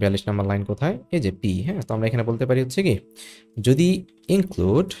 তো 42 নাম্বার লাইন কোথায়? এই যে পি। হ্যাঁ, তো আমরা এখানে বলতে পারি হচ্ছে কি, যদি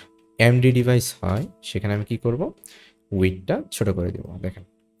ইনক্লুড এমডি ডিভাইস হয় সেখানে আমি কি করব? উইডটা ছোট করে দিব। দেখেন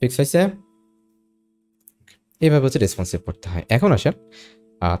ফিক্স হয়েছে। এইভাবে হচ্ছে রেসপন্সিভ করতে হয়। এখন আসেন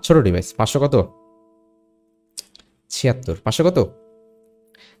ছোট ডিভাইস 500 কত? 76। 500 কত?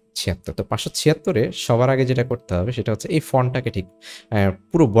 76। তো 576-এ সবার আগে যেটা করতে হবে সেটা হচ্ছে এই ফন্টটাকে ঠিক,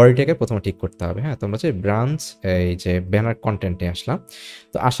 পুরো বডিটাকে প্রথমে ঠিক করতে হবে। হ্যাঁ, তোমরা হচ্ছে ব্রাঞ্চ, এই যে ব্যানার কন্টেন্টে আসলাম।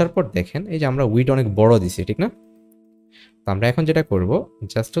 তো আসার পর দেখেন এই যে আমরা উইড অনেক বড় দিছি, ঠিক না? তো আমরা এখন যেটা করব,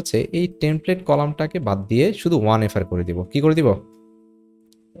 জাস্ট হচ্ছে এই টেমপ্লেট কলামটাকে বাদ দিয়ে শুধু 1FR করে দিব। কি করে দিব?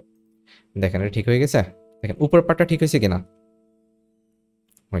 দেখেন এটা ঠিক হয়ে গেছে। দেখেন উপরের পার্টটা ঠিক হয়েছে কিনা?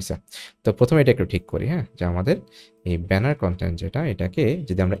 হয়েছে। তো প্রথমে এটা একটু ঠিক করি। হ্যাঁ, যে আমাদের এই ব্যানার কন্টেন্ট যেটা, এটাকে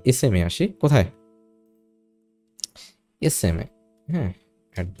যদি আমরা এসএম এ আসি, কোথায়? এসএম এ। হ্যাঁ,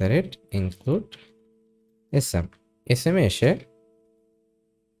 @include এসএম। এসএম এ এসে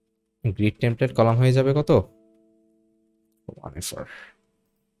গ্রিড টেমপ্লেট কলাম হয়ে যাবে কত? 1FR।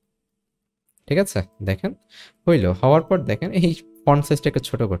 ঠিক আছে, দেখেন হইল। হওয়ার পর দেখেন এই ফন্ট সাইজটা একটু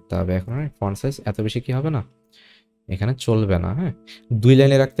ছোট করতে হবে। এখন ফন্ট সাইজ এত বেশি কি হবে না, এখানে চলবে না। হ্যাঁ, 2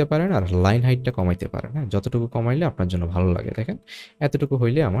 লাইনে রাখতে পারেন আর লাইন হাইটটা কমাইতে পারেন। হ্যাঁ, যতটুকু কমাইলে আপনার জন্য ভালো লাগে। দেখেন এতটুকু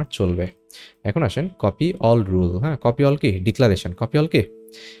হইলে আমার চলবে। এখন আসেন কপি অল রুল। হ্যাঁ, কপি অল কি? ডিক্লারেশন। কপি অল কি?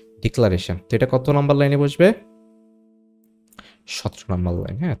 ডিক্লারেশন। তো এটা কত নাম্বার লাইনে বসবে? 17 নাম্বার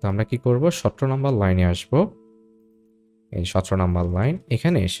লাইন। হ্যাঁ, তো আমরা কি করব? 17 নাম্বার লাইনে আসবো। এই 17 নাম্বার লাইন,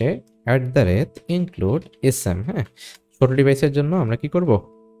 এখানে এসে @include sm। হ্যাঁ, ছোট ডিভাইসের জন্য আমরা কি করব?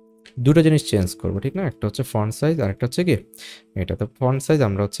 দুটো জিনিস চেঞ্জ করব, ঠিক না? একটা হচ্ছে ফন্ট সাইজ আর একটা হচ্ছে কি, এটা তো ফন্ট সাইজ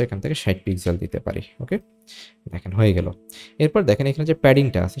আমরা হচ্ছে এখান থেকে 60 পিক্সেল দিতে পারি। ওকে, দেখেন হয়ে গেল। এরপর দেখেন এখানে যে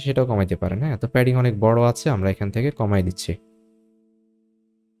প্যাডিংটা আছে সেটাও কমাইতে পারেন। হ্যাঁ, তো প্যাডিং অনেক বড় আছে, আমরা এখান থেকে কমাই দিচ্ছি।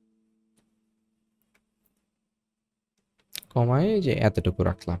 কমাই যে এতটুকু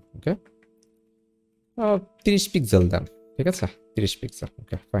রাখলাম। ওকে, 30 পিক্সেল দেন। ঠিক আছে, 30 পিক্সেল।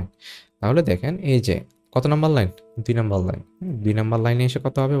 Okay fine. তাহলে দেখেন এই যে কত number line? 2 number line. 2 number লাইনে এসে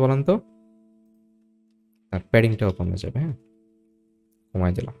কত হবে বলেন তো? আর প্যাডিংটাও কমে যাবে। হ্যাঁ,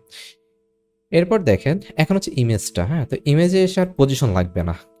 কমাই দিলাম। এরপর দেখেন এখন হচ্ছে ইমেজটা। হ্যাঁ, তো ইমেজে এসে আর পজিশন লাগবে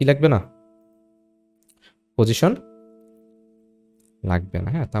না। কি লাগবে না? পজিশন লাগবে না।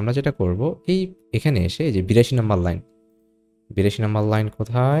 হ্যাঁ, তো আমরা যেটা করব, এই এখানে এসে এই যে 82 নাম্বার লাইন, 82 নাম্বার লাইন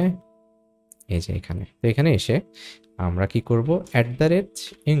কোথায়? এই যে এখানে। তো এখানে এসে আমরা কি করব?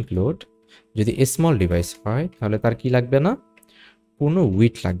 @include, যদি স্মল ডিভাইস হয় তাহলে তার কি লাগবে না? কোনো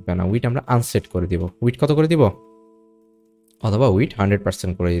উইট লাগবে না। উইট আমরা আনসেট করে দিব। উইট কত করে দিব? অথবা উইট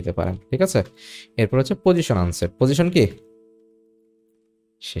 100% করে দিতে পারেন। ঠিক আছে, এরপর হচ্ছে পজিশন আনসেট। পজিশন কি?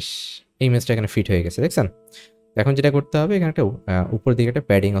 শেষ। এই ইমেজটা এখানে ফিট হয়ে গেছে, দেখছেন? এখন যেটা করতে হবে, এখানে একটা উপর দিকে একটা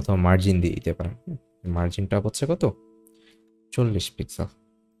প্যাডিং অথবা মার্জিন দিয়ে দিতে পারেন। মার্জিনটা হচ্ছে কত? 40 পিক্সেল।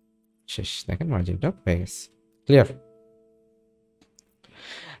 শেষ। দেখেন মার্জিনটা হয়ে গেছে। ক্লিয়ার?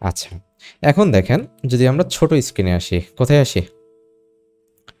 আচ্ছা, এখন দেখেন যদি আমরা ছোট স্ক্রিনে আসি, কোথায় আসি?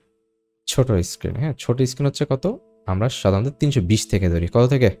 ছোট স্ক্রিন। হ্যাঁ, ছোট স্ক্রিন হচ্ছে কত? আমরা সাধারণত 320 থেকে ধরি। কত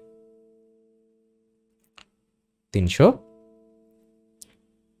থেকে?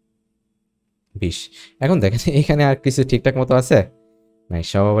 320। এখন দেখেন এখানে আর কিছু ঠিকঠাক মতো আছে? নাই,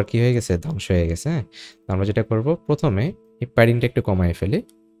 সব আবার কি হয়ে গেছে? ধ্বংস হয়ে গেছে। হ্যাঁ, তো আমরা যেটা করব, প্রথমে এই প্যাডিংটা একটু কমায় ফেলি।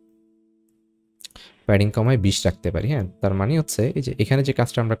 প্যাডিং কমায় 20 রাখতে পারি। হ্যাঁ, তার মানে হচ্ছে এই যে এখানে যে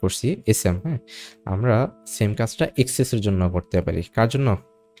কাজটা আমরা করছি এসএম, হ্যাঁ, আমরা সেম কাজটা এক্সএস এর জন্য করতে পারি। কার জন্য?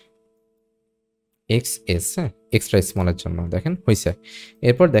 এক্সএস। হ্যাঁ, এক্সট্রা স্মলের জন্য। দেখেন হইছে।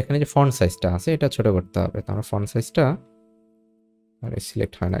 এরপর দেখেন এই যে ফন্ট সাইজটা আছে এটা ছোট করতে হবে। তো আমরা ফন্ট সাইজটা, আরে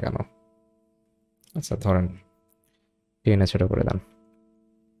সিলেক্ট হয় না কেন? আচ্ছা ধরেন টেনে ছোট করে দেন।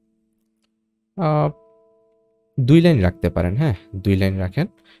 2 লাইন রাখতে পারেন। হ্যাঁ, 2 লাইন রাখেন।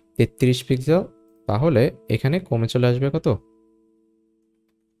 33 পিক্সেল। তাহলে এখানে কমে চলে আসবে কত?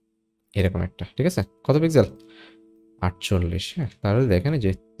 এরকম একটা। ঠিক আছে, কত পিক্সেল? 48। হ্যাঁ, তাহলে দেখেন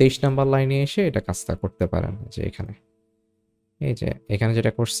যে 23 নাম্বার লাইনে এসে এটা কাজটা করতে পারেন। যে এখানে, এই যে এখানে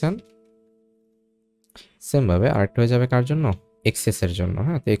যেটা করছেন সেম ভাবে আরেকটা হয়ে যাবে কার জন্য? এক্সেস এর জন্য।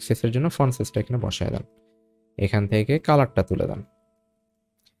 হ্যাঁ, তো এক্সেস এর জন্য ফন্ট সাইজটা এখানে বসায় দেন। এখান থেকে কালারটা তুলে দেন।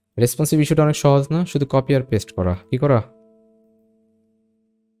 রেসপন্সিভ ইস্যুটা অনেক সহজ না? শুধু কপি আর পেস্ট করা। কি করা?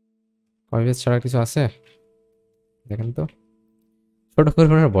 কপি পেস্ট ছাড়া কিছু আছে? দেখেন তো। ছোট করে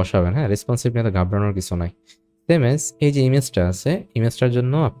বসাবেন। হ্যাঁ, রেসপন্সিভ নিয়ে তো ঘাবড়ানোর কিছু নাই। সেম এজ এই যে ইমেজটা আছে, ইমেজটার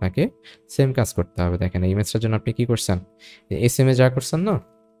জন্য আপনাকে সেম কাজ করতে হবে। দেখেন এই ইমেজটার জন্য আপনি কি করছেন? এস এম এ যা করছেন না,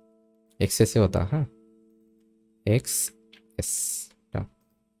 এক্সেসেও তা। হ্যাঁ, এক্স এস।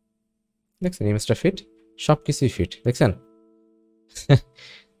 দেখছেন ইমেজটা ফিট, সব কিছুই ফিট, দেখছেন?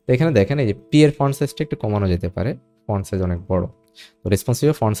 তো এখানে দেখেন এই যে পি এর ফন্ট সাইজটা একটু কমানো যেতে পারে, ফন্ট সাইজ অনেক বড়। তো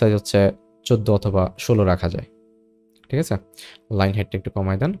রেসপন্সিভে ফন্ট সাইজ হচ্ছে 14 অথবা 16 রাখা যায়, ঠিক আছে? লাইন হেডটা একটু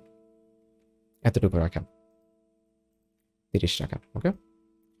কমাই দেন, এতটুকু রাখেন, 30 রাখেন, ওকে?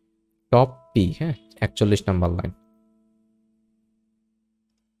 টপ পি, হ্যাঁ, 41 নাম্বার লাইন।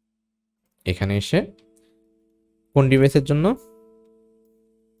 এখানে এসে কোন ডিভাইসের জন্য?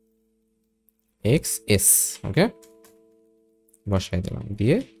 এক্সএস, ওকে? বসাই দিলাম,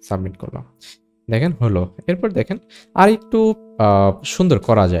 দিয়ে সাবমিট করলাম। দেখেন হলো। এরপর দেখেন আর একটু সুন্দর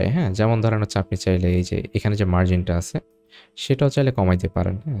করা যায়, হ্যাঁ? যেমন ধরেন হচ্ছে আপনি চাইলে এই যে এখানে যে মার্জিনটা আছে সেটাও চাইলে কমাইতে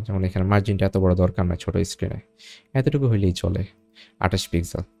পারেন, হ্যাঁ? যেমন এখানে মার্জিনটা এত বড় দরকার নয় ছোট স্ক্রিনে, এতটুকু হইলেই চলে, 28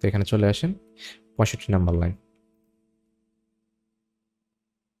 পিক্সেল। তো এখানে চলে আসেন 65 নাম্বার লাইন,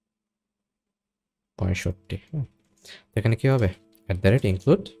 65, হ্যাঁ? তো এখানে কি হবে?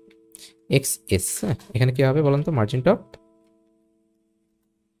 @include xs, হ্যাঁ? এখানে কি হবে বলেন তো? মার্জিন টপ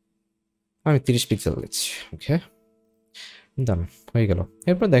আমি 30 পিক্সেল দিচ্ছি, ওকে? ডান, হয়ে গেল।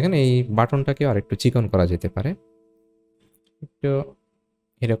 এরপর দেখেন এই বাটনটাকে আর একটু চিকন করা যেতে পারে, একটু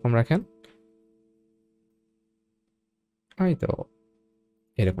এরকম রাখেন, হয়তো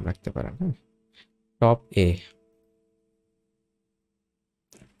এরকম রাখতে পারেন, হ্যাঁ? টপ এ,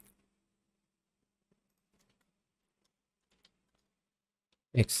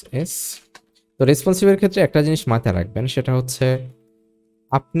 এক্সএস। তো রেসপন্সিভের ক্ষেত্রে একটা জিনিস মাথায় রাখবেন, সেটা হচ্ছে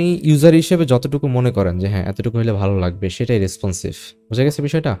আপনি ইউজার হিসেবে যতটুকু মনে করেন যে হ্যাঁ এতটুকু হলে ভালো লাগবে, সেটাই রেসপন্সিভ। বুঝা গেছে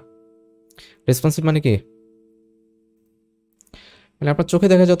বিষয়টা? রেসপন্সিভ মানে কি? মানে আপনার চোখে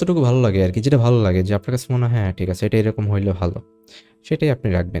দেখা যতটুকু ভালো লাগে আর কি, যেটা ভালো লাগে, যে আপনার কাছে মনে হয় হ্যাঁ ঠিক আছে এটা এরকম হইলে ভালো, সেটাই আপনি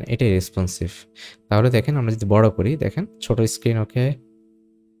রাখবেন, এটাই রেসপন্সিভ। তাহলে দেখেন আমরা যদি বড় করি, দেখেন ছোট স্ক্রিন ওকে,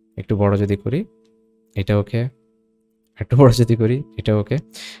 একটু বড় যদি করি এটা ওকে, একটু বড় যদি করি এটা ওকে।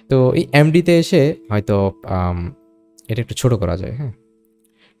 তো এই এমডিতে এসে হয়তো আম, এটা একটু ছোট করা যায়, হ্যাঁ?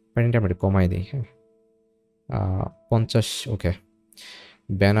 প্যাডিংটা আমরা একটু কমাই দিই, হ্যাঁ? 50, ওকে।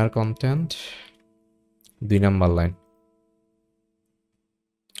 Banner content 2 number line,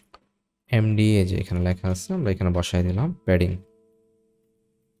 MD এই যে এখানে লেখা আছে আমরা এখানে বসাই দিলাম, প্যাডিং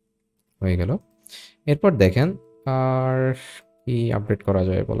হয়ে গেল। এরপর দেখেন আর কি আপডেট করা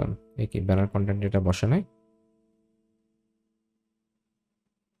যায় বলেন? এই কি ব্যানার কন্টেন্ট এটা বসে নাই?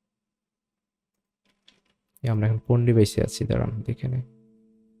 আমরা এখন কোন ডিভাইসে আছি দাঁড়ান দেখে নেই।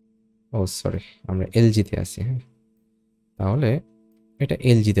 ও সরি, আমরা এলজিতে আছি, হ্যাঁ? তাহলে এটা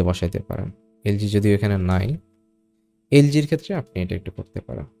এলজিতে বসাইতে পারেন। এলজি যদি এখানে নাই, এলজির ক্ষেত্রে আপনি এটা একটু করতে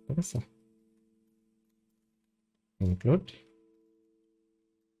পারেন, ঠিক আছে? ইনক্লুড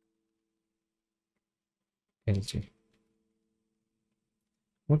এলজি,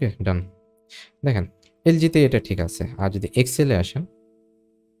 ওকে, ডান। দেখেন এলজিতে এটা ঠিক আছে। আর যদি এক্সেলে আসেন,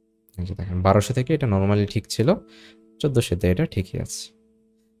 এই যে দেখেন 1200 থেকে এটা নর্মালি ঠিক ছিল, 1400 তে এটা ঠিকই আছে।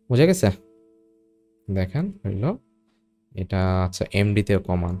 বুঝা গেছে? দেখেন হইল এটা। আচ্ছা এমডিতেও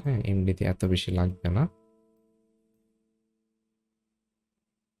কমান, হ্যাঁ? এমডিতে এত বেশি লাগবে না।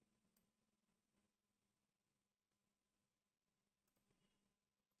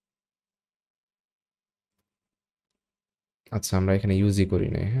 আচ্ছা আমরা এখানে ইউজই করি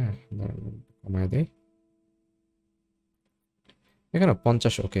নাই, হ্যাঁ? দাঁড়ান, কমায় দেই। এখানে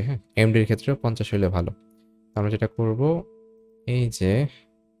 50, ওকে, হ্যাঁ? এমডির ক্ষেত্রেও 50 হইলে ভালো। আমরা যেটা করব এই যে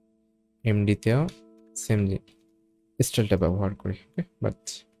এমডিতেও সেম স্টাইলটা ব্যবহার করি, ওকে? বাট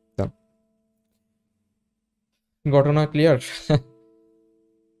ঘটনা ক্লিয়ার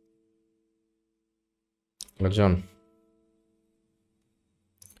লোকজন?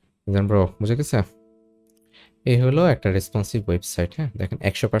 ব্রো বুঝে গেছে? এই হলো একটা রেসপন্সিভ ওয়েবসাইট, হ্যাঁ? দেখেন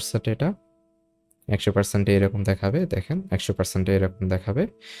 100% এটা 100% এরকম দেখাবে, দেখেন 100% এরকম দেখাবে।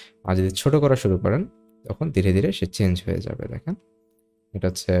 আর যদি ছোট করা শুরু করেন তখন ধীরে ধীরে সে চেঞ্জ হয়ে যাবে, দেখেন। এটা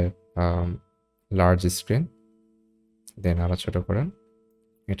হচ্ছে লার্জ স্ক্রিন, দেন আরো ছোট করেন।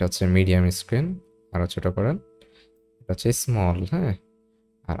 এটা হচ্ছে মিডিয়াম স্ক্রিন, আরো ছোট করেন। এটা হচ্ছে স্মল, হ্যাঁ?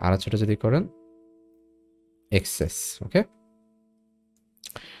 আর আরো ছোট যদি করেন এক্সেস, ওকে?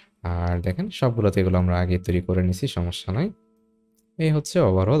 আর দেখেন সবগুলোতে এগুলো আমরা আগে তৈরি করে নিছি, সমস্যা নাই। এই হচ্ছে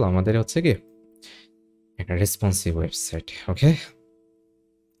ওভারঅল আমাদের হচ্ছে কি একটা রেসপন্সিভ ওয়েবসাইট, ওকে?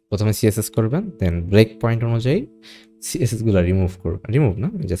 প্রথমে সিএসএস করবেন, দেন ব্রেক পয়েন্ট অনুযায়ী সিএসএস গুলো রিমুভ করবেন, রিমুভ না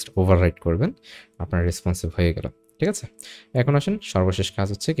জাস্ট ওভাররাইট করবেন, আপনার রেসপন্সিভ হয়ে গেল, ঠিক আছে? এখন আসেন সর্বশেষ কাজ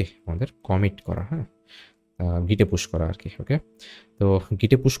হচ্ছে কি আমাদের কমিট করা, হ্যাঁ? গিটে পুশ করা আর কি, ওকে? তো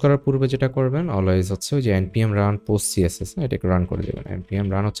গিটে পুশ করার পূর্বে যেটা করবেন অলওয়েজ হচ্ছে ওই যে npm রান পোস্ট সিএসএস, এটাকে রান করে দেবেন। npm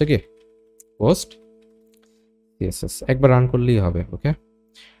রান হচ্ছে কি পোস্ট সিএসএস, একবার রান করলেই হবে, ওকে?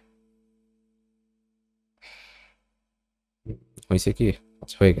 হয়েছে কি?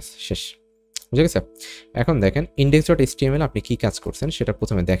 আচ্ছা, হয়ে গেছে, শেষ। বুঝে গেছে? এখন দেখেন index.html আপনি কি কাজ করছেন সেটা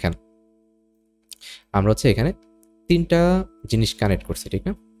প্রথমে দেখেন। আমরা হচ্ছে এখানে 3টা জিনিস কানেক্ট করছি, ঠিক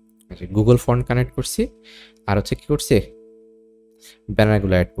না? গুগল ফন্ট কানেক্ট করছি, আর হচ্ছে কি করছি,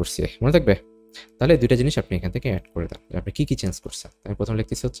 ব্যানারগুলো অ্যাড করছি, মনে থাকবে? তাহলে 2টা জিনিস আপনি এখান থেকে অ্যাড করে দেন। আপনি কি কি চেঞ্জ করছেন? আমি প্রথম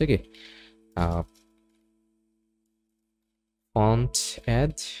লিখতেছি হচ্ছে কি ফন্ট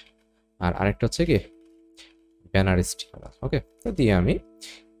অ্যাড, আর আরেকটা হচ্ছে কি ব্যানার স্টিকার। ওকে, তো দিয়ে আমি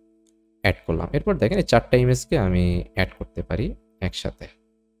অ্যাড করলাম। এরপর দেখেন এই 4টা ইমেজকে আমি অ্যাড করতে পারি একসাথে।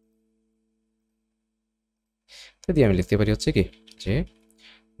 তো দিয়ে আমি লিখতে পারি হচ্ছে কি যে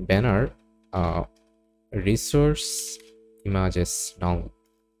ব্যানার রিসোর্স ইমেজেস ডাউন।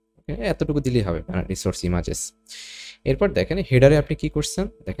 ওকে, এতটুকু দিলেই হবে, ব্যানার রিসোর্স ইমেজেস। এরপর দেখেন হেডারে আপনি কি করছেন,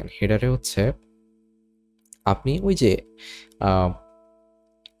 দেখেন হেডারে হচ্ছে আপনি ওই যে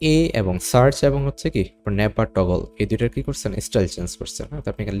এ এবং সার্চ এবং হচ্ছে কি ন্যাপ বা টগল, এই দুইটার কি করছেন, স্টাইল চেঞ্জ করছেন। হ্যাঁ, তো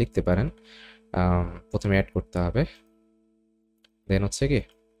আপনি এখানে লিখতে পারেন প্রথমে অ্যাড করতে হবে, দেন হচ্ছে কি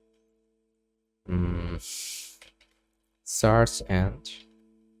search and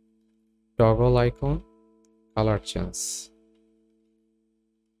toggle icon colour change,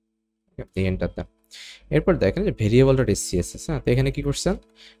 enter দেন। এরপর দেখেন যে ভেরিয়েবলটা সিএসএস। হ্যাঁ, তো এখানে কি করছেন,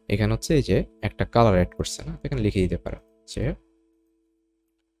 এখানে হচ্ছে এই যে একটা কালার অ্যাড করছেন। হ্যাঁ, এখানে লিখে দিতে পারেন যে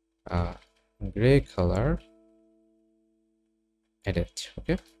গ্রে কালার এডিট।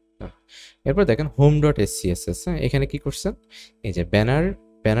 ওকে, এরপর দেখেন হোম ডট এসসিএসএস। হ্যাঁ, এখানে কি করছেন, এই যে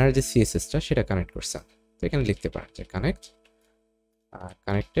ব্যানার যে সিএসএসটা সেটা কানেক্ট করছেন। তো এখানে লিখতে পারেন যে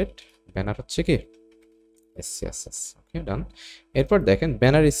কানেক্টেড ব্যানার হচ্ছে কি এসসিএসএস। ওকে, ডান। এরপর দেখেন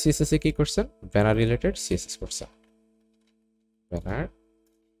ব্যানার এসসিএসএস এ কি করছেন, ব্যানার রিলেটেড সিএসএস করছেন, ব্যানার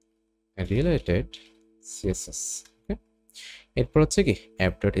রিলেটেড সিএসএস। ওকে, এরপর হচ্ছে কি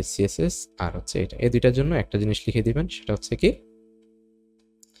অ্যাপ ডট এসসিএসএস, আর হচ্ছে এটা, এই দুইটার জন্য একটা জিনিস লিখে দিবেন, সেটা হচ্ছে কি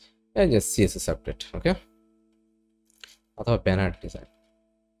এই যে সিএসএস আপডেট। ওকে, অথবা ব্যানার ডিজাইন,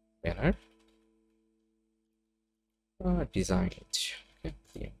 ব্যানার ডিজাইন।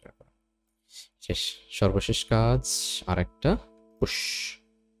 শেষ, সর্বশেষ কাজ আর একটা পুশ,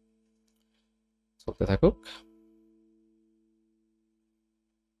 চলতে থাকুক।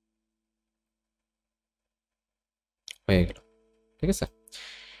 হয়ে গেল, ঠিক আছে।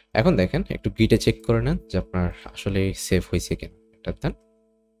 এখন দেখেন একটু গিটে চেক করে নেন যে আপনার আসলে সেভ হয়েছে কিনা, এটা দেন।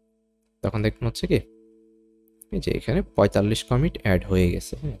 তখন দেখুন হচ্ছে কি এই যে এখানে 45 কমিট অ্যাড হয়ে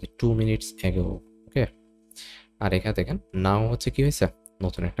গেছে, হ্যাঁ, 2 মিনিটস অ্যাগো। ওকে, আর এখানে দেখেন নাও হচ্ছে কি হয়েছে,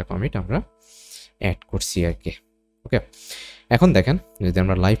 নতুন একটা কমিট আমরা অ্যাড করছি আর কি। ওকে, এখন দেখেন যদি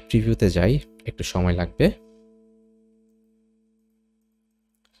আমরা লাইভ প্রিভিউতে যাই একটু সময় লাগবে,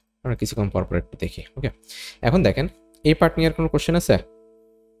 আমরা কিছুক্ষণ পর পর একটু দেখি। ওকে, এখন দেখেন এই পার্ট নিয়ে আর কোনো কোশ্চেন আছে?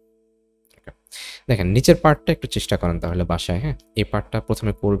 দেখেন নিচের পার্টটা একটু চেষ্টা করেন তাহলে বাসায়। হ্যাঁ, এই পার্টটা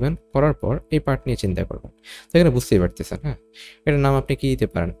প্রথমে করবেন, করার পর এই পার্ট নিয়ে চিন্তা করবেন। তো এখানে বুঝতেই পারতেছেন। হ্যাঁ, এটার নাম আপনি কি দিতে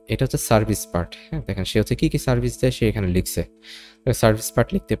পারেন, এটা হচ্ছে সার্ভিস পার্ট। হ্যাঁ, দেখেন সে হচ্ছে কি কি সার্ভিস দেয় সে এখানে লিখছে, সার্ভিস পার্ট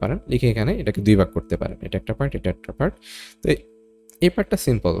লিখতে পারেন, লিখে এখানে এটাকে 2 ভাগ করতে পারেন, এটা একটা পার্ট, এটা একটা পার্ট। তো এই পার্টটা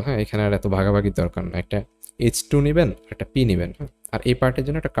সিম্পল। হ্যাঁ, এখানে আর এত ভাগাভাগির দরকার না, একটা H2 নেবেন, একটা P নেবেন। হ্যাঁ, আর এই পার্টের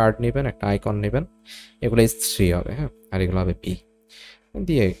জন্য একটা কার্ড নেবেন, একটা আইকন নেবেন, এগুলো H3 হবে। হ্যাঁ, আর এগুলো হবে P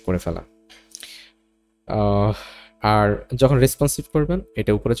দিয়ে করে ফেলা। আর যখন রেসপন্সিভ করবেন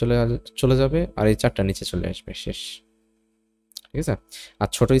এটা উপরে চলে যাবে, আর এই 4টা নিচে চলে আসবে, শেষ। ঠিক আছে, আর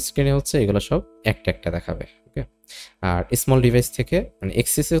ছোট স্ক্রিনে হচ্ছে এগুলো সব একটা একটা দেখাবে। ওকে, আর স্মল ডিভাইস থেকে মানে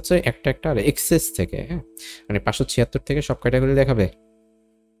এক্সেস হচ্ছে একটা একটা, আর এক্সেস থেকে হ্যাঁ মানে 576 থেকে সব ক্যাটাগরি দেখাবে।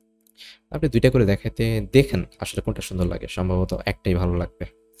 আপনি 2টা করে দেখাতে দেখেন আসলে কোনটা সুন্দর লাগে, সম্ভবত একটাই ভালো লাগবে।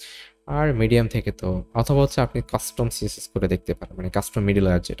 আর মিডিয়াম থেকে তো অথবা হচ্ছে আপনি কাস্টম সিএসএস করে দেখতে পারেন, মানে কাস্টম মিডল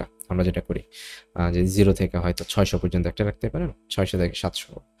লেয়ার যেটা আমরা যেটা করি, যে 0 থেকে হয়তো 600 পর্যন্ত একটা রাখতে পারেন, 600 থেকে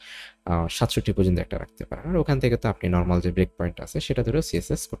 700 67 পর্যন্ত একটা রাখতে পারেন, আর ওখান থেকে তো আপনি নর্মাল যে ব্রেক পয়েন্ট আছে সেটা ধরেও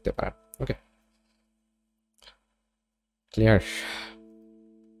সিএসএস করতে পারেন। ওকে, ক্লিয়ার?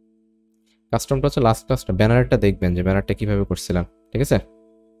 কাস্টমটা হচ্ছে লাস্ট ক্লাসটা, ব্যানারটা দেখবেন যে ব্যানারটা কিভাবে করছিলাম। ঠিক আছে,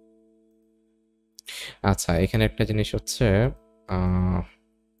 আচ্ছা এখানে একটা জিনিস হচ্ছে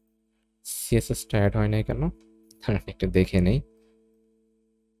সিএসএসটা অ্যাড হয় নাই কেন, একটু দেখে নেই।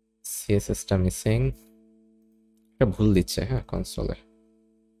 সিএসএসটা মিসিং, একটা ভুল দিচ্ছে। হ্যাঁ, কনসোলে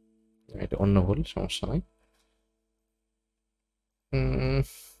এটা অন্য ভুল, সমস্যা নাই।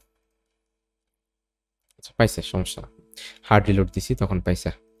 আচ্ছা পাইছে, সমস্যা না, হার্ড রিলোড দিছি তখন পাইছে।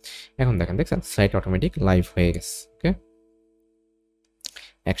 এখন দেখছেন সাইট অটোমেটিক লাইভ হয়ে গেছে। ওকে,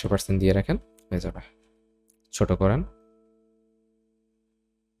 100% দিয়ে রাখেন, হয়ে যাবে। ছোট করেন,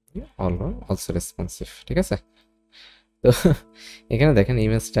 অলসো রেসপন্সিভ। ঠিক আছে, তো এখানে দেখেন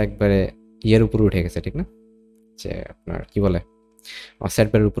ইমেজটা একবারে ইয়ের উপরে উঠে গেছে, ঠিক না? যে আপনার কি বলে সাইড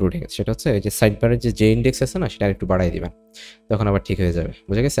বারের উপরে উঠে গেছে, সেটা হচ্ছে এই যে সাইড বারের যে ইন্ডেক্স আছে না, সেটা একটু বাড়াই দিবেন, তখন আবার ঠিক হয়ে যাবে।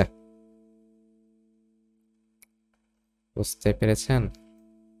 বুঝে গেছে? বুঝতে পেরেছেন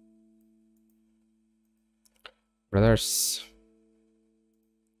ব্রাদার্স?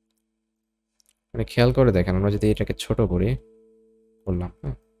 মানে খেয়াল করে দেখেন, আমরা যদি এটাকে ছোট করি, করলাম,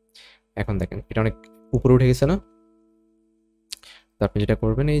 হ্যাঁ, এখন দেখেন এটা অনেক উপরে উঠে গেছে না? তো আপনি যেটা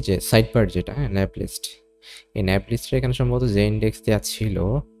করবেন, এই যে সাইড বার যেটা, হ্যাঁ, ন্যাপ লিস্ট, এই ন্যাপ লিস্টে এখানে সম্ভবত যে ইন্ডেক্স দেওয়া ছিল,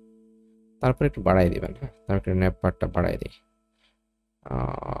 তারপর একটু বাড়াই দিবেন, হ্যাঁ, তারপর ন্যাপ বারটা বাড়াই দিই।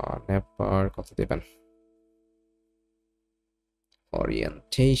 ন্যাপ বার কত দেবেন?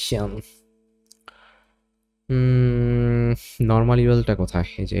 ওরিয়েন্টেশন, নর্মাল ইউএলটা কোথায়?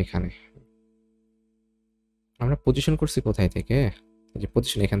 এই যে এখানে আমরা পজিশন করছি কোথায় থেকে? এই যে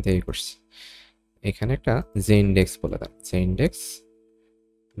পজিশন এখান থেকে করছি, এখানে একটা জে ইন্ডেক্স বলে দেন, জে ইন্ডেক্স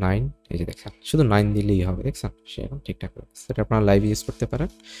 9, এই যে দেখেন শুধু 9 দিলেই হবে, দেখছেন সে এখন ঠিকঠাক হবে। সেটা আপনারা লাইভ ইউজ করতে পারেন,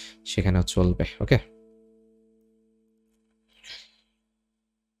 সেখানেও চলবে। ওকে,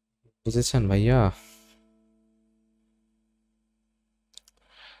 বুঝেছেন ভাইয়া?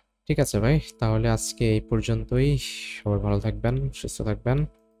 ঠিক আছে ভাই, তাহলে আজকে এই পর্যন্তই। সবাই ভালো থাকবেন, সুস্থ থাকবেন।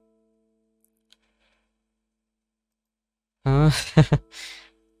 আহ,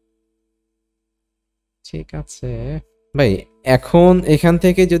 ঠিক আছে ভাই, এখন এখান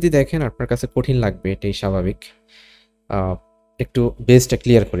থেকে যদি দেখেন আপনার কাছে কঠিন লাগবে, এটাই স্বাভাবিক। আহ, একটু বেসটা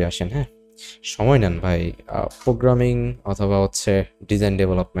ক্লিয়ার করে আসেন, হ্যাঁ, সময় নেন ভাই। প্রোগ্রামিং অথবা হচ্ছে ডিজাইন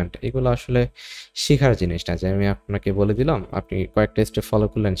ডেভেলপমেন্ট, এগুলো আসলে শেখার জিনিস না যে আমি আপনাকে বলে দিলাম আপনি কয়েকটা স্টেপ ফলো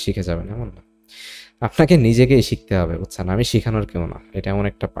করলেন শিখে যাবেন, এমন না। আপনাকে নিজেকেই শিখতে হবে, বুঝছেন? আমি শেখানোর কেউ না, এটা এমন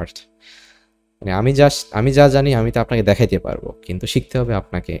একটা পার্ট। মানে আমি যা জানি আমি তো আপনাকে দেখাইতে পারবো, কিন্তু শিখতে হবে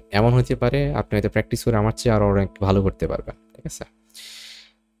আপনাকে। এমন হতে পারে আপনি হয়তো প্র্যাকটিস করে আমার চেয়ে আরো অনেক ভালো করতে পারবেন, ঠিক আছে?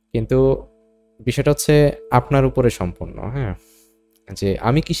 কিন্তু বিষয়টা হচ্ছে আপনার উপরে সম্পূর্ণ, হ্যাঁ, যে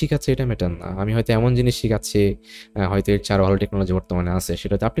আমি কি শিখাচ্ছি এটা ম্যাটার না। আমি হয়তো এমন জিনিস শিখাচ্ছি, হয়তো এর চেয়ে আরো ভালো টেকনোলজি বর্তমানে আছে,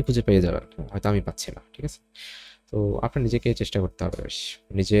 সেটা তো আপনি খুঁজে পেয়ে যাবেন, হয়তো আমি পাচ্ছি না, ঠিক আছে? তো আপনার নিজেকে চেষ্টা করতে হবে বেশ।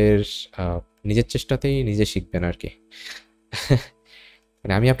 নিজের আহ, নিজের চেষ্টাতেই নিজে শিখবেন আর কি।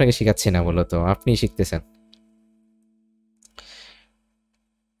 মানে আমি আপনাকে শিখাচ্ছি না, মূলত আপনিই শিখতেছেন।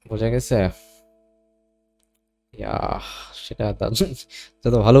 বোঝা গেছে? ইয়াহ, সেটা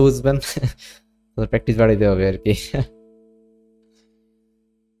যত ভালো বুঝবেন তত প্র্যাকটিস বাড়াইতে হবে আর কি।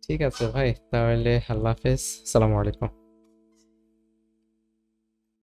 ঠিক আছে ভাই, তাহলে আল্লাহ হাফেজ, আসসালামু আলাইকুম।